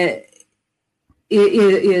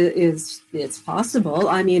it's possible.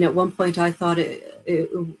 I mean, at one point I thought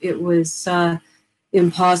it was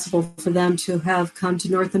impossible for them to have come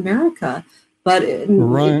to North America, but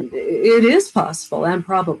it is possible and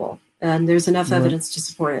probable, and there's enough evidence to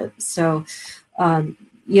support it. So,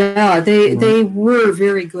 they were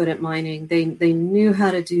very good at mining. They knew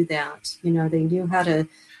how to do that. They knew how to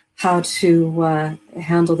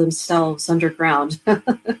handle themselves underground.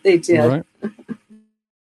 They did. Right.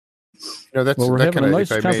 We're having a nice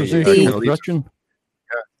conversation with Gretchen.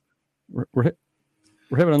 Yeah. We're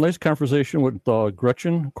having a nice conversation with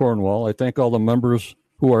Gretchen Cornwall. I thank all the members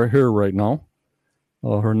who are here right now.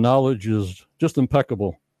 Her knowledge is just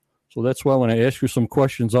impeccable. So that's why when I ask you some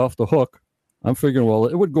questions off the hook, I'm figuring, well,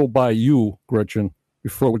 it would go by you, Gretchen,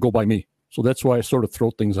 before it would go by me. So that's why I sort of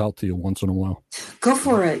throw things out to you once in a while. Go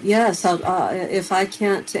for it. Yes. If I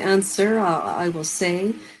can't answer, I will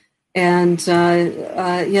say. And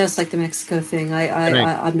yes, like the Mexico thing,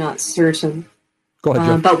 I'm not certain. Go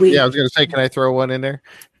ahead, Jeff. I was going to say, can I throw one in there?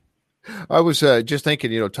 I was just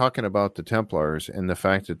thinking, talking about the Templars and the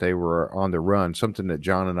fact that they were on the run. Something that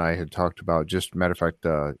John and I had talked about, just matter of fact,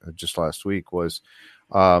 just last week was,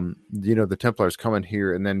 the Templars coming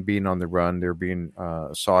here and then being on the run. They're being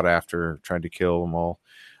sought after, trying to kill them all.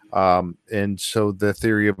 And so the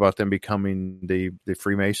theory about them becoming the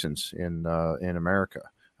Freemasons in America.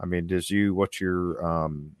 I mean, what's your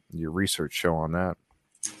research show on that?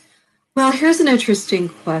 Well, here's an interesting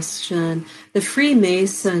question. The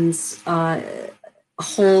Freemasons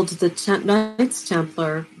hold the Knights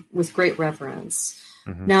Templar with great reverence.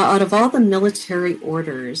 Mm-hmm. Now, out of all the military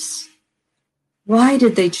orders, why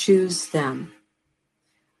did they choose them?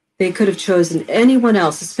 They could have chosen anyone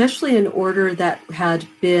else, especially an order that had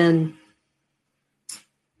been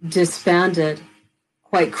disbanded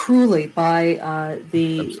quite cruelly by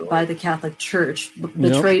the Catholic Church,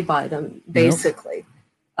 betrayed by them, basically.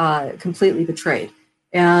 Completely betrayed.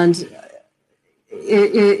 And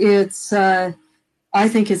it's I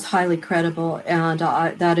think it's highly credible, and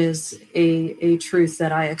that is a truth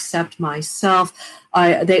that I accept myself.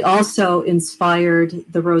 They also inspired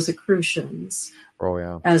the Rosicrucians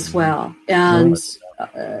as well. And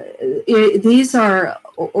these are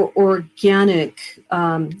organic,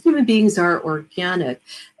 human beings are organic.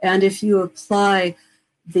 And if you apply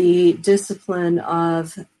the discipline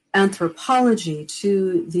of anthropology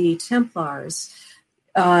to the Templars,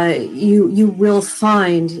 you will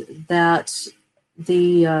find that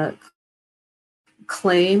the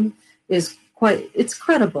claim is it's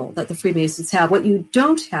credible that the Freemasons have. What you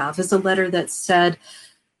don't have is a letter that said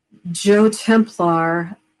Joe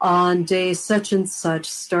Templar on day such and such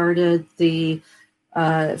started the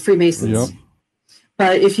Freemasons. Yep.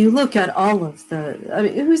 But if you look at all of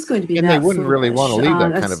who's going to be and that they wouldn't foolish? really want to leave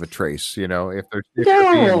that kind of a trace, if they're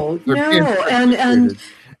and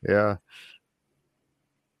yeah.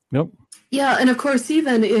 Yep. Yeah, and of course,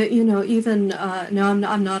 even no,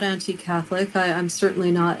 I'm not anti-Catholic. I'm certainly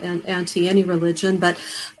not anti any religion. But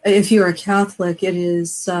if you're a Catholic, it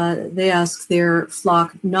is they ask their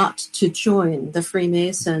flock not to join the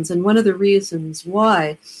Freemasons, and one of the reasons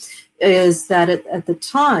why is that at the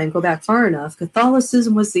time, go back far enough,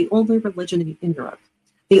 Catholicism was the only religion in Europe,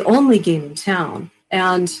 the only game in town,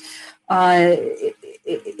 and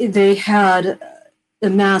they had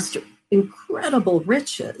amassed incredible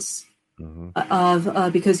riches.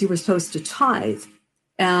 Because you were supposed to tithe,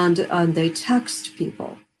 and they taxed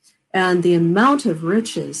people, and the amount of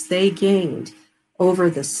riches they gained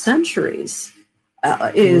over the centuries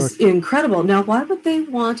is incredible. Now, why would they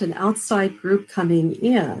want an outside group coming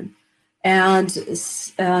in and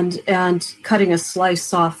cutting a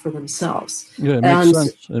slice off for themselves? Yeah, it makes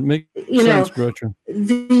sense. It makes sense, Gretchen.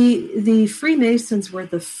 The Freemasons were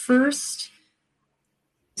the first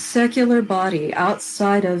secular body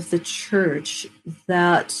outside of the church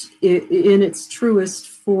that in its truest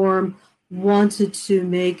form wanted to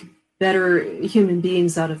make better human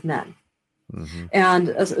beings out of men, and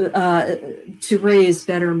to raise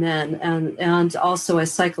better men, and also a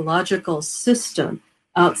psychological system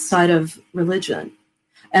outside of religion.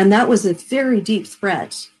 And that was a very deep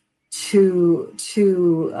threat to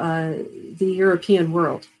the European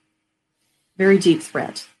world. Very deep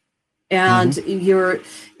threat. And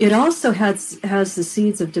it also has the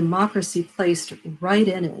seeds of democracy placed right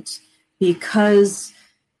in it, because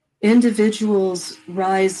individuals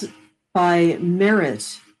rise by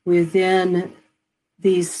merit within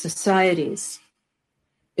these societies.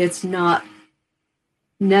 It's not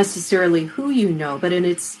necessarily who you know, but in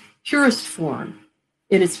its purest form.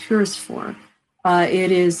 It is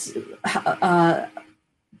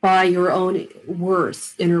by your own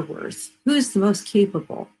worth, inner worth. Who is the most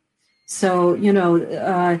capable? So,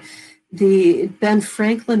 the Ben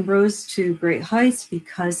Franklin rose to great heights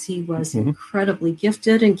because he was incredibly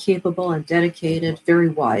gifted and capable and dedicated, very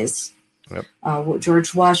wise. Yep.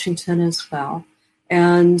 George Washington as well.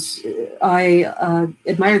 And I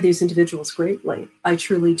admire these individuals greatly. I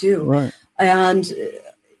truly do. Right. And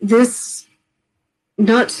this,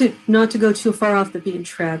 not to go too far off the beaten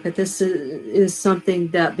track, but this is something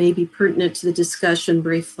that may be pertinent to the discussion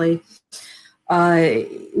briefly.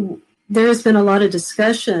 There's been a lot of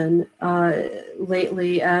discussion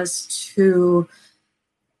lately as to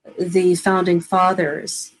the founding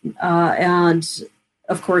fathers and,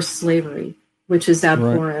 of course, slavery, which is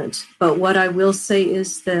abhorrent. Right. But what I will say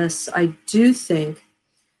is this: I do think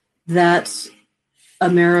that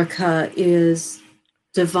America is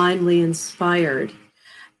divinely inspired,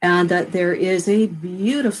 and that there is a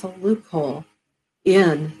beautiful loophole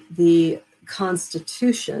in the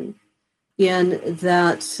Constitution, in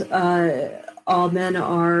that all men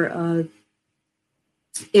are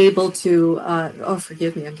able to.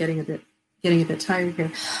 Forgive me, I'm getting a bit tired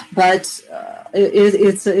here, but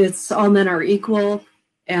it's all men are equal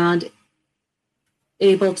and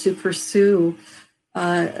able to pursue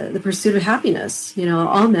the pursuit of happiness.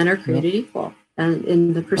 All men are created equal and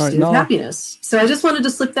in the pursuit of happiness. So I just wanted to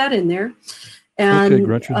slip that in there. And okay,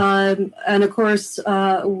 Gretchen. And of course,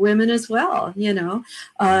 women as well.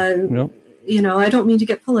 I don't mean to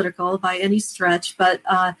get political by any stretch, but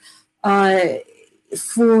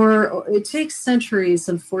it takes centuries,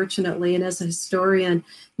 unfortunately. And as a historian,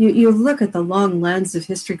 you look at the long lens of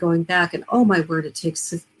history going back, and oh my word, it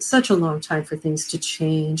takes such a long time for things to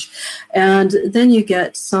change. And then you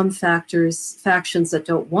get some factions that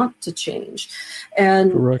don't want to change,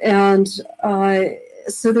 and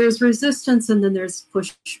so there's resistance, and then there's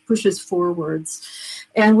pushes forwards.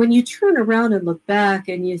 And when you turn around and look back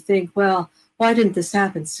and you think, well, why didn't this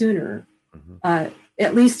happen sooner?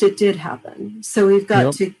 At least it did happen. So we've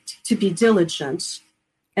got to be diligent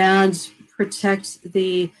and protect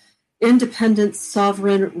the independent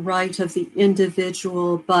sovereign right of the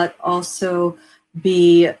individual, but also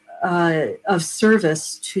be of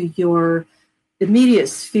service to your immediate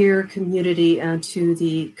sphere, community, and to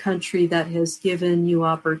the country that has given you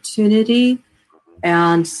opportunity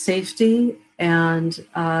and safety and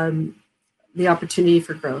the opportunity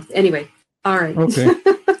for growth. Anyway, all right. Okay.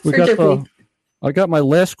 I got my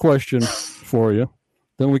last question for you.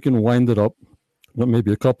 Then we can wind it up.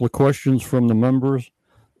 Maybe a couple of questions from the members.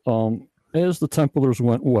 As the Templars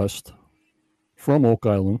went west, from Oak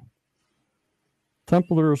Island,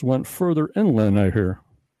 Templars went further inland, I hear,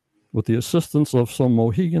 with the assistance of some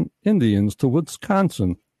Mohegan Indians to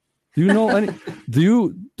Wisconsin. Do you know any?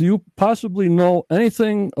 Do you possibly know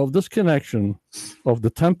anything of this connection of the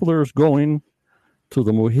Templars going to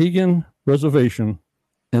the Mohegan Reservation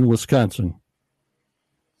in Wisconsin?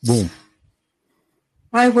 Boom.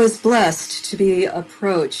 I was blessed to be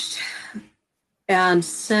approached and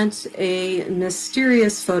sent a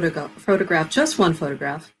mysterious photograph, just one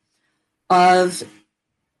photograph, of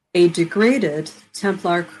a degraded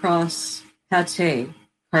Templar cross pate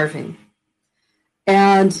carving.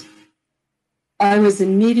 And I was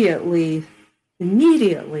immediately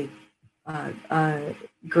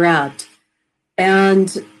grabbed,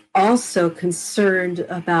 and also concerned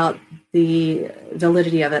about the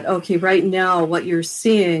validity of it. Okay, right now, what you're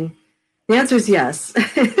seeing, the answer is yes.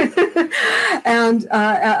 And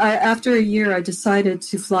after a year, I decided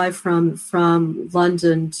to fly from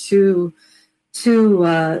London to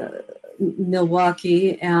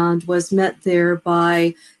Milwaukee, and was met there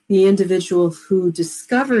by the individual who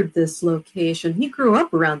discovered this location. He grew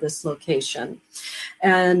up around this location,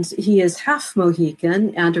 and he is half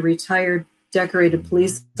Mohican and a retired decorated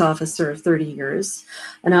police officer of 30 years,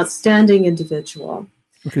 an outstanding individual.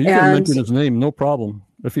 Okay, you can mention his name, no problem.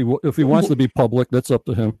 If he wants to be public, that's up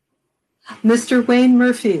to him. Mr. Wayne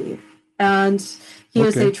Murphy, and he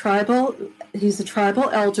is he's a tribal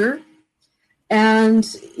elder, and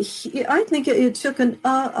I think it took a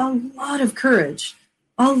lot of courage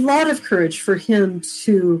for him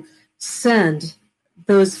to send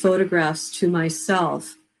those photographs to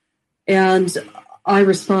myself. And I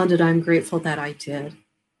responded, I'm grateful that I did,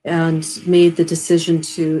 and made the decision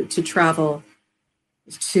to travel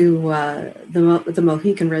to the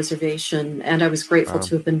Mohican Reservation. And I was grateful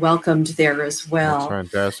to have been welcomed there as well.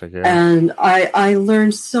 That's fantastic, yeah. And I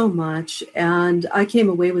learned so much, and I came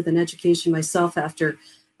away with an education myself after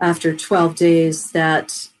 12 days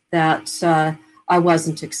that I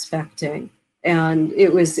wasn't expecting. And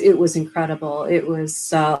it was incredible. It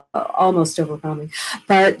was almost overwhelming.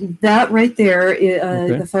 But that right there,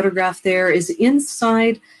 the photograph there is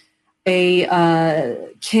inside a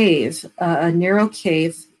cave, a narrow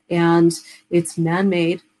cave, and it's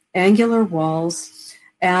man-made, angular walls.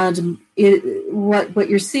 And what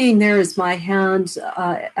you're seeing there is my hand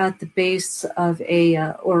at the base of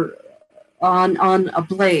or on a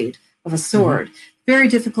blade of a sword. Mm-hmm. Very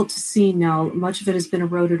difficult to see now. Much of it has been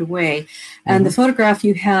eroded away. And the photograph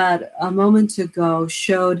you had a moment ago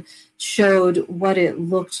showed what it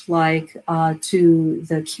looked like to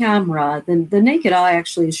the camera. The naked eye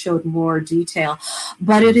actually showed more detail,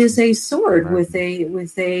 but it is a sword with a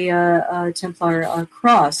Templar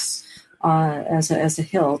cross as a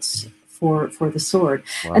hilt for the sword.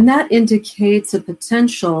 Wow. And that indicates a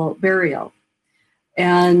potential burial.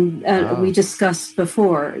 And we discussed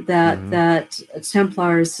before that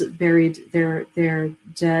Templars buried their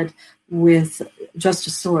dead with just a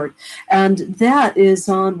sword, and that is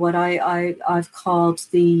on what I've called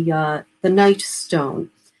the Night Stone,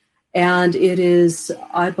 and it is,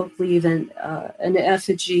 I believe, an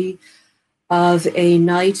effigy of a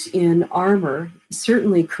knight in armor,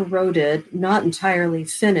 certainly corroded, not entirely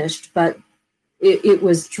finished, but it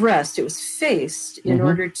was dressed, it was faced in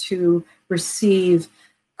order to receive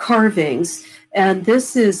carvings. And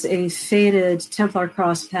this is a faded Templar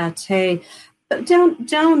cross pate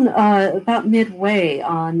down about midway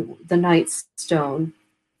on the Night Stone,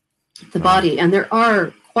 the body. And there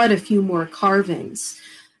are quite a few more carvings.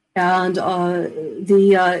 And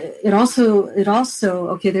it also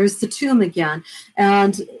there's the tomb again,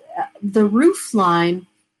 and the roof line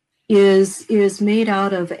is made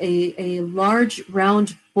out of a large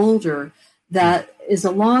round boulder that is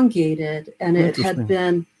elongated, and it had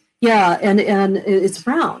been, and it's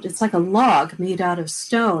round. It's like a log made out of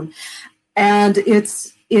stone, and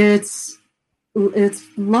it's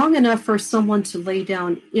long enough for someone to lay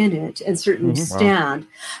down in it and certainly stand.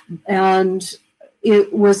 And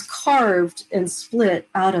it was carved and split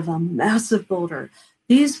out of a massive boulder.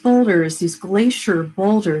 These boulders, these glacier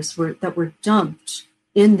boulders, that were dumped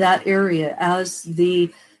in that area as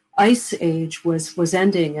the ice age was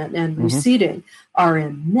ending and receding, are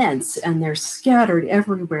immense, and they're scattered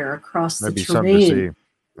everywhere across the terrain.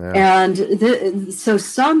 And so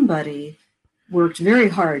somebody worked very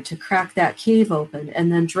hard to crack that cave open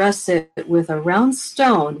and then dress it with a round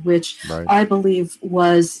stone, which I believe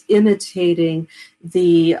was imitating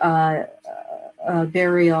the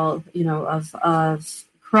burial, of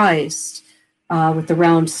Christ with the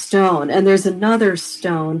round stone. And there's another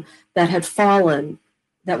stone that had fallen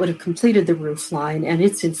that would have completed the roof line, and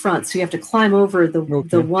it's in front. So you have to climb over the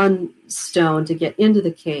one stone to get into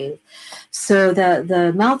the cave. So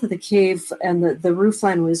the mouth of the cave and the roof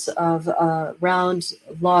line was of round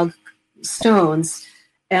log stones,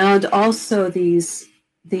 and also these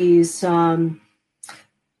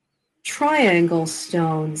triangle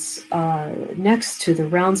stones next to the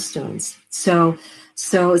round stones.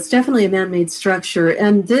 So it's definitely a man-made structure,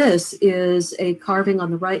 and this is a carving on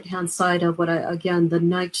the right-hand side of the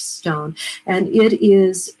night stone, and it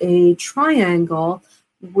is a triangle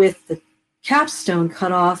with the capstone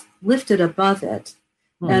cut off, lifted above it,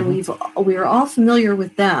 and we are all familiar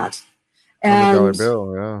with that. And $100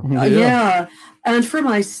 bill, yeah. And for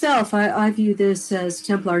myself, I view this as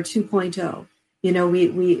Templar 2.0.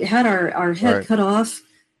 We had our head cut off.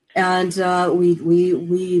 And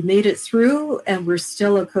we made it through, and we're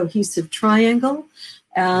still a cohesive triangle,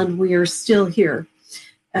 and we are still here.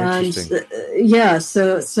 And so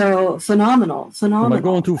phenomenal. Am I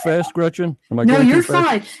going too fast, Gretchen? No, you're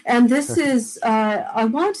fine. And this is I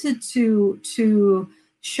wanted to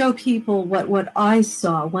show people what I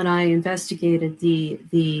saw when I investigated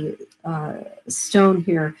the stone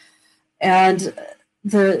here, and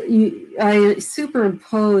I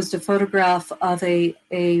superimposed a photograph of a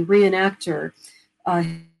reenactor.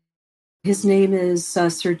 His name is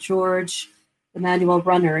Sir George Emmanuel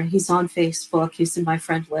Runner. He's on Facebook. He's in my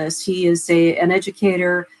friend list. He is an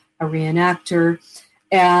educator, a reenactor,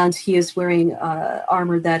 and he is wearing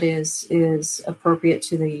armor that is appropriate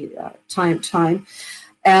to the time.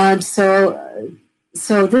 And so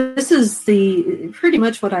this is pretty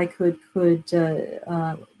much what I could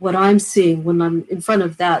what I'm seeing when I'm in front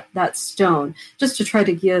of that stone, just to try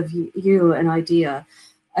to give you an idea.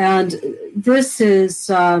 And this is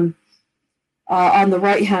on the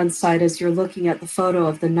right-hand side as you're looking at the photo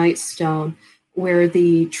of the night stone, where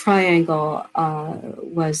the triangle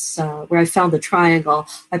was, where I found the triangle.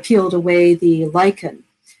 I peeled away the lichen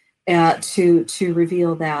to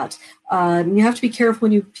reveal that. You have to be careful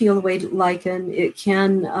when you peel away lichen. It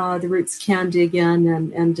can, the roots can dig in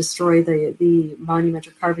and destroy the monument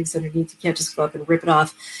or carvings underneath. You can't just go up and rip it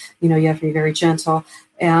off. You have to be very gentle.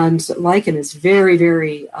 And lichen is very,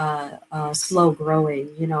 very slow growing,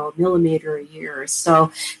 millimeter a year.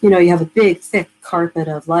 So, you have a big, thick carpet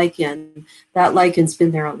of lichen. That lichen's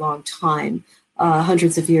been there a long time,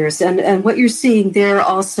 hundreds of years. And what you're seeing there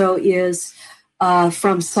also is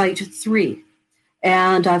from Site 3.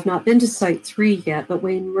 And I've not been to Site 3 yet, but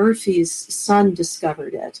Wayne Murphy's son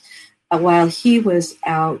discovered it while he was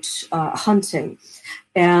out hunting.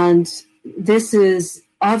 And this is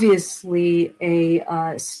obviously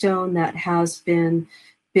a stone that has been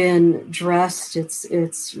dressed.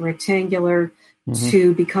 It's rectangular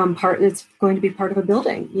to become part. It's going to be part of a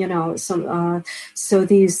building. So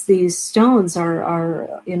these stones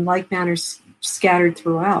are in like manner scattered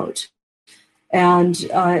throughout. And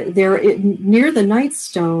near the night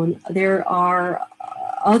stone, there are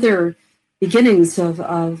other beginnings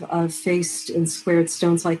of faced and squared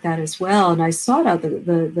stones like that as well. And I saw it out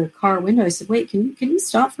the car window. I said, "Wait, can you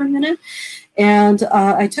stop for a minute?" And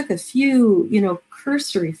I took a few,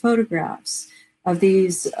 cursory photographs of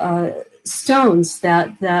these stones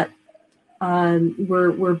that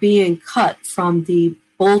were being cut from the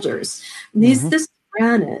boulders. And this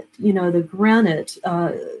granite, the granite.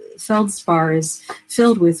 Feldspar is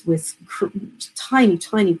filled with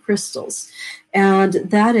tiny crystals, and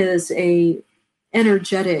that is a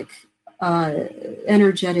energetic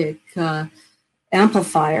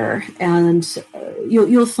amplifier. And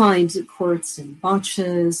you'll find quartz in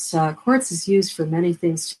bunches. Quartz is used for many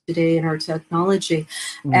things today in our technology,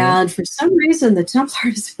 and for some reason the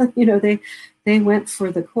Templars, they went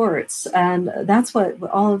for the quartz, and that's what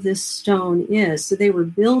all of this stone is. So they were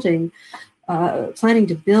planning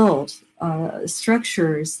to build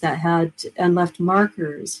structures that had and left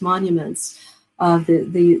markers, monuments of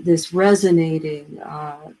this resonating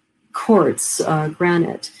quartz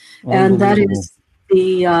granite, and that is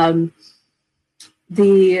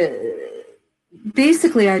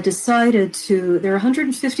basically I decided to. There are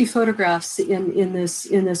 150 photographs in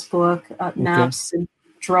this book, maps and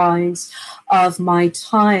drawings of my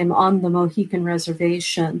time on the Mohican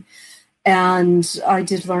Reservation. And I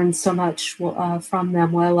did learn so much from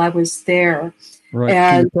them while I was there. Right.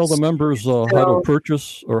 Can you tell the members how to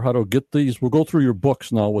purchase or how to get these? We'll go through your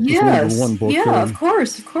books now with this one book. Yeah, of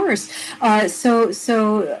course. So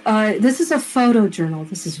this is a photo journal.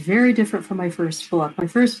 This is very different from my first book. My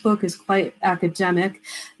first book is quite academic.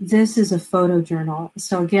 This is a photo journal.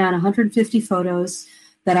 So again, 150 photos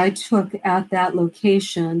that I took at that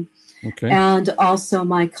location. Okay. And also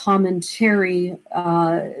my commentary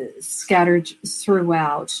scattered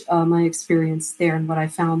throughout my experience there and what I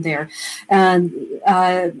found there. And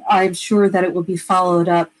I'm sure that it will be followed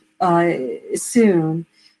up soon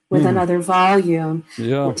with another volume.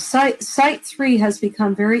 Yeah. Site 3 has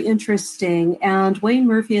become very interesting, and Wayne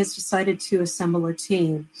Murphy has decided to assemble a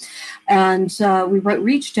team. And we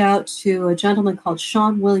reached out to a gentleman called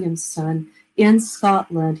Sean Williamson in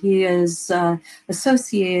Scotland. He is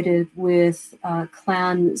associated with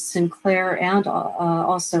Clan Sinclair and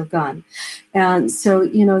also Gunn. And so,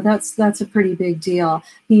 that's a pretty big deal.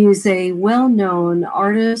 He's a well-known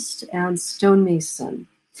artist and stonemason.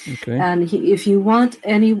 Okay. And if you want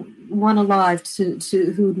anyone alive to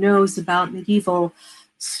who knows about medieval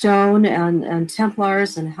stone and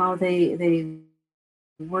Templars and how they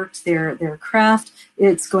worked their craft,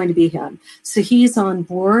 it's going to be him. So he's on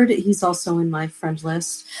board. He's also in my friend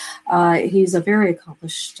list. He's a very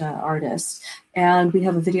accomplished artist. And we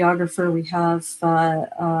have a videographer. We have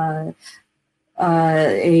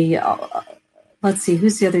let's see,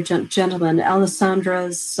 who's the other gentleman?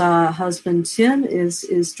 Alessandra's husband, Tim,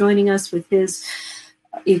 is joining us with his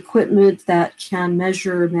equipment that can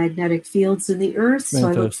measure magnetic fields in the earth. Fantastic. So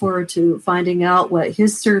I look forward to finding out what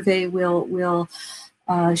his survey will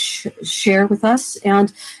share with us.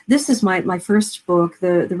 And this is my first book,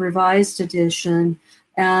 the revised edition.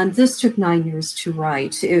 And this took 9 years to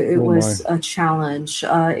write. It was a challenge.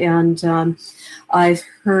 And I've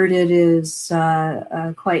heard it is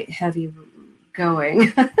quite heavy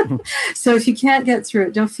going. So if you can't get through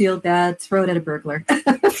it, don't feel bad. Throw it at a burglar.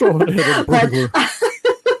 Throw it at a burglar.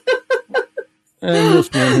 And this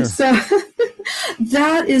one here. So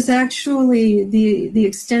that is actually the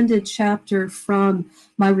extended chapter from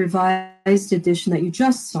my revised edition that you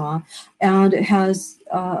just saw, and it has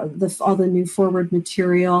all the new forward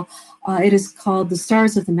material. It is called The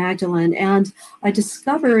Stars of the Magdalene, and I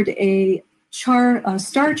discovered a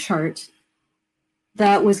star chart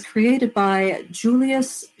that was created by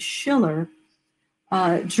Julius Schiller,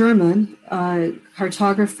 German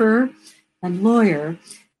cartographer and lawyer,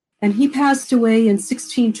 and he passed away in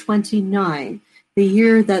 1629, the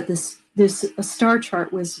year that this star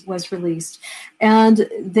chart was released. And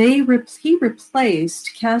he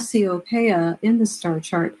replaced Cassiopeia in the star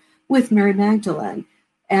chart with Mary Magdalene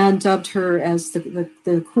and dubbed her as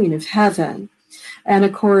the Queen of Heaven. And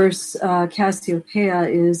of course, Cassiopeia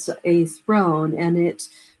is a throne, and it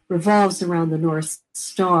revolves around the North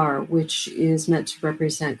Star, which is meant to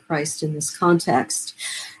represent Christ in this context.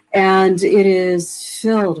 And it is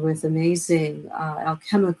filled with amazing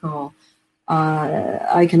alchemical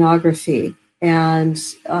iconography. And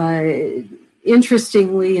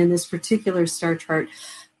interestingly, in this particular star chart,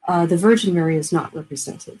 the Virgin Mary is not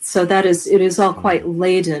represented. So it is all quite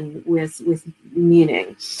laden with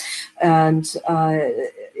meaning. And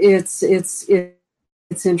it's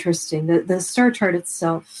interesting. The star chart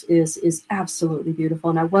itself is absolutely beautiful.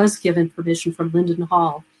 And I was given permission from Linden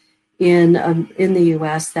Hall in the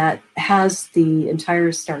U.S. that has the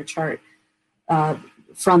entire star chart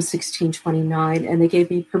from 1629, and they gave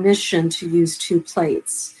me permission to use 2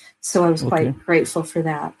 plates. So I was quite grateful for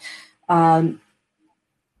that.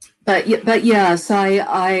 But yes,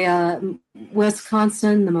 I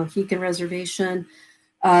Wisconsin, the Mohican Reservation.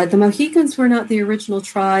 The Mohicans were not the original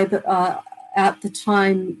tribe. At the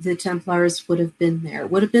time the Templars would have been there.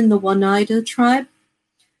 It would have been the Oneida tribe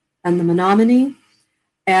and the Menominee.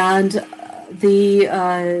 And the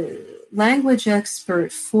language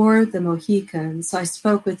expert for the Mohicans, I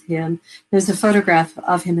spoke with him. There's a photograph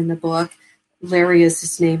of him in the book. Larry is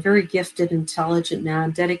his name, very gifted, intelligent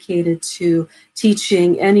man, dedicated to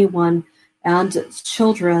teaching anyone and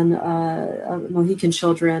children, Mohican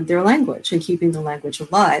children, their language and keeping the language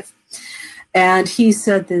alive. And he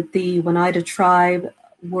said that the Oneida tribe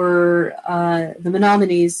were, the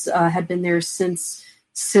Menominees had been there since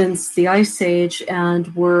the Ice Age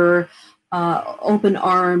and were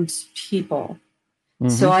open-armed people. Mm-hmm.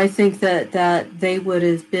 So I think that they would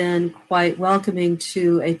have been quite welcoming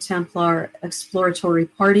to a Templar exploratory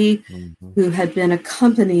party who had been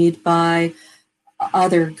accompanied by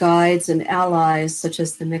other guides and allies, such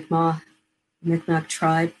as the Mi'kmaq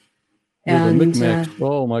tribe. And the Mi'kmaq.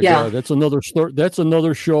 Oh my God, that's another story. That's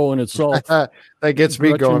another show in itself. That gets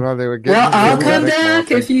me going on. I'll come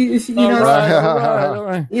back if you know. All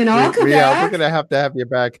right. I'll come back. We're gonna have to have you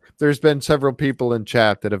back. There's been several people in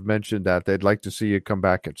chat that have mentioned that they'd like to see you come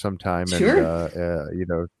back at some time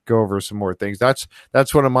and go over some more things. That's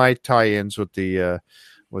one of my tie-ins with the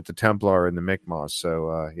Templar and the Mi'kmaq.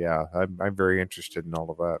 So yeah, I'm very interested in all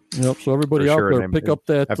of that. Yep. So everybody out there, pick up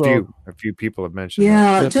that. A few people have mentioned.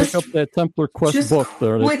 Yeah, that. Pick up that Templar Quest book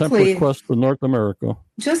there. The Templar Quest to North America.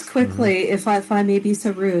 Just quickly, if I may be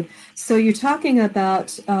so rude. So you're talking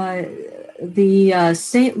about the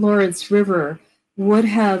St. Lawrence River would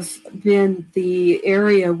have been the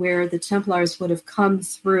area where the Templars would have come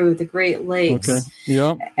through the Great Lakes. Okay.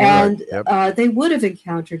 Yeah. And they would have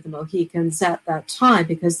encountered the Mohicans at that time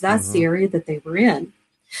because that's the area that they were in.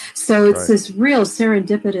 So it's this real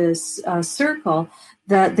serendipitous circle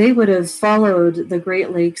that they would have followed the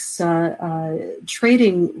Great Lakes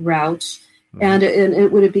trading route, and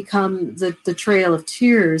it would have become the Trail of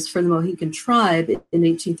Tears for the Mohican tribe. In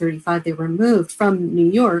 1835, they were moved from New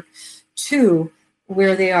York to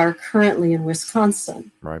where they are currently in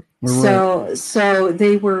Wisconsin. Right. So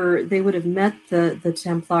they would have met the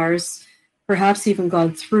Templars, perhaps even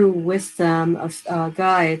gone through with them of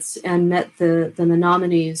guides, and met the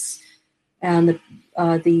Menominees and the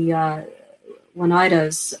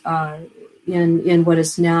Oneidas in what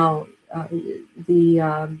is now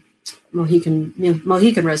the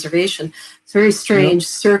Mohican Reservation. It's a very strange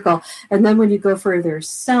circle. And then when you go further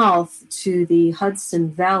south to the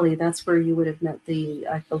Hudson Valley, that's where you would have met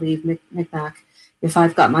I believe, Mi'kmaq, if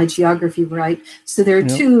I've got my geography right. So there are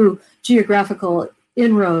two geographical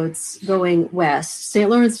inroads going west, St.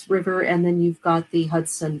 Lawrence River, and then you've got the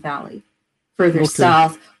Hudson Valley further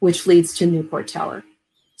south, which leads to Newport Tower.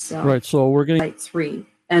 So we're getting Site 3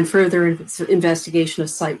 and further investigation of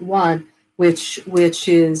Site 1, which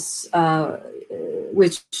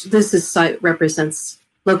this site represents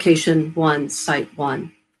location 1, Site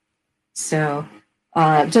 1. So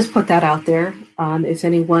just put that out there. If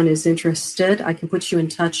anyone is interested, I can put you in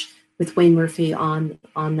touch with Wayne Murphy on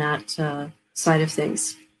that side of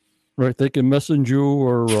things. Right, they can message you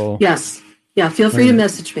or yes, feel free to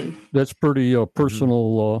message me. That's pretty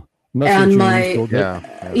personal messaging.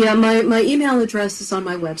 And my email address is on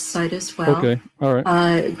my website as well. Okay, all right.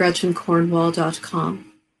 GretchenCornwall.com.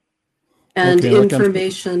 And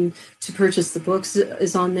information to purchase the books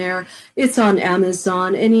is on there. It's on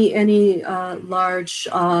Amazon. Any large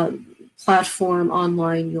platform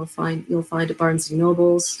online you'll find at Barnes and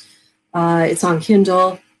Nobles. It's on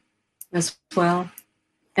Kindle as well.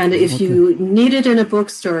 And if you need it in a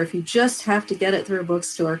bookstore, if you just have to get it through a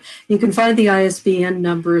bookstore, you can find the ISBN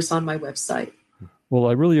numbers on my website. Well,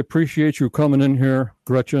 I really appreciate you coming in here,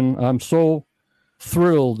 Gretchen. I'm so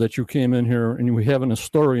thrilled that you came in here and we have an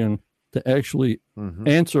historian to actually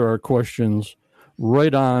answer our questions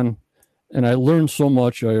right on. And I learned so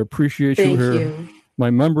much. I appreciate you here. You. My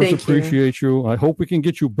members appreciate you. I hope we can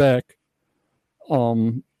get you back.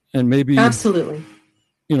 And maybe... Absolutely.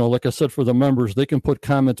 Like I said, for the members, they can put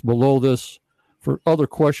comments below this for other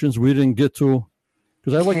questions we didn't get to,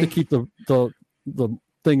 because I like to keep the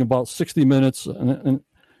thing about 60 minutes, and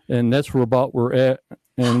that's where about we're at.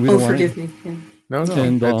 And we don't forgive me. Yeah. No.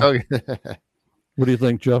 And what do you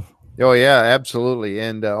think, Jeff? Oh yeah, absolutely.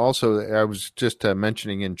 And also, I was just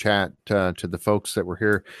mentioning in chat to the folks that were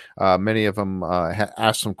here. Many of them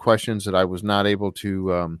asked some questions that I was not able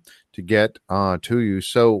to get to you.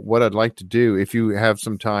 So what I'd like to do, if you have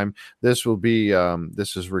some time, this will be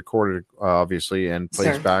this is recorded obviously and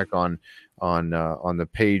placed back on the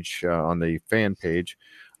page on the fan page.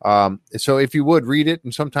 So if you would read it,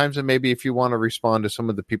 and sometimes and maybe if you want to respond to some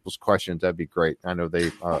of the people's questions, that'd be great. I know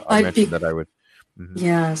I mentioned that I would.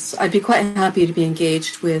 Yes, I'd be quite happy to be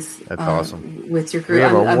engaged with. That's awesome. With your group.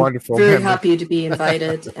 I'm very happy to be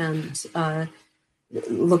invited and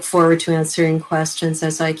look forward to answering questions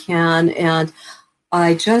as I can. And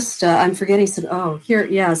I just, I'm forgetting some,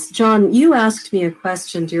 yes. John, you asked me a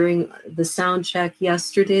question during the sound check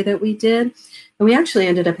yesterday that we did. And we actually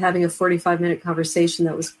ended up having a 45-minute conversation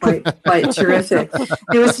that was quite terrific.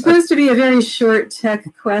 It was supposed to be a very short tech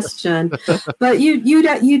question, but you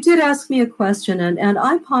did ask me a question, and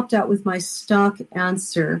I popped out with my stock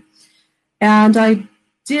answer. And I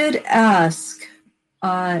did ask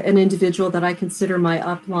an individual that I consider my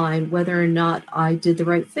upline whether or not I did the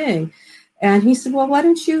right thing. And he said, well, why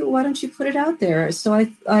don't you put it out there? So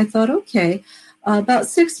I thought, okay. About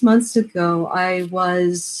 6 months ago, I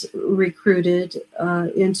was recruited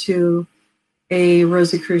into a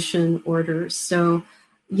Rosicrucian order. So,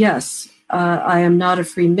 yes, I am not a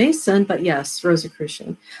Freemason, but yes,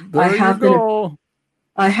 Rosicrucian. I have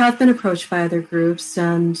been approached by other groups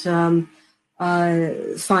and find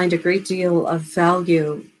a great deal of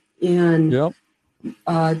value in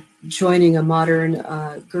joining a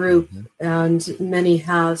modern group, and many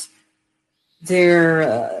have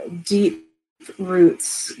their deep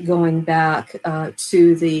roots going back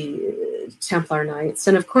to the Templar Knights.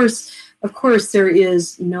 And of course, there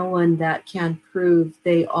is no one that can prove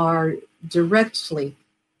they are directly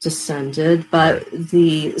descended, but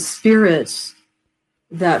the spirit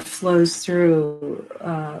that flows through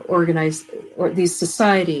these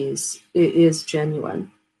societies is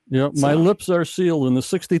genuine. Yeah, my lips are sealed, and the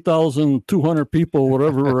 60,200 people,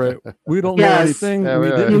 whatever we're at, we don't know anything.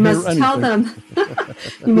 You must tell them.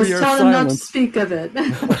 You must tell them not to speak of it.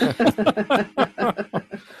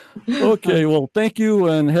 Okay, well, thank you,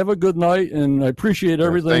 and have a good night, and I appreciate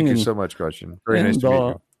everything. Thank you so much, Gretchen. Very nice to meet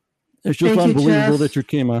you. It's just unbelievable that you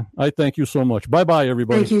came on. I thank you so much. Bye-bye,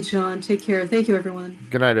 everybody. Thank you, John. Take care. Thank you, everyone.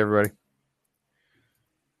 Good night, everybody.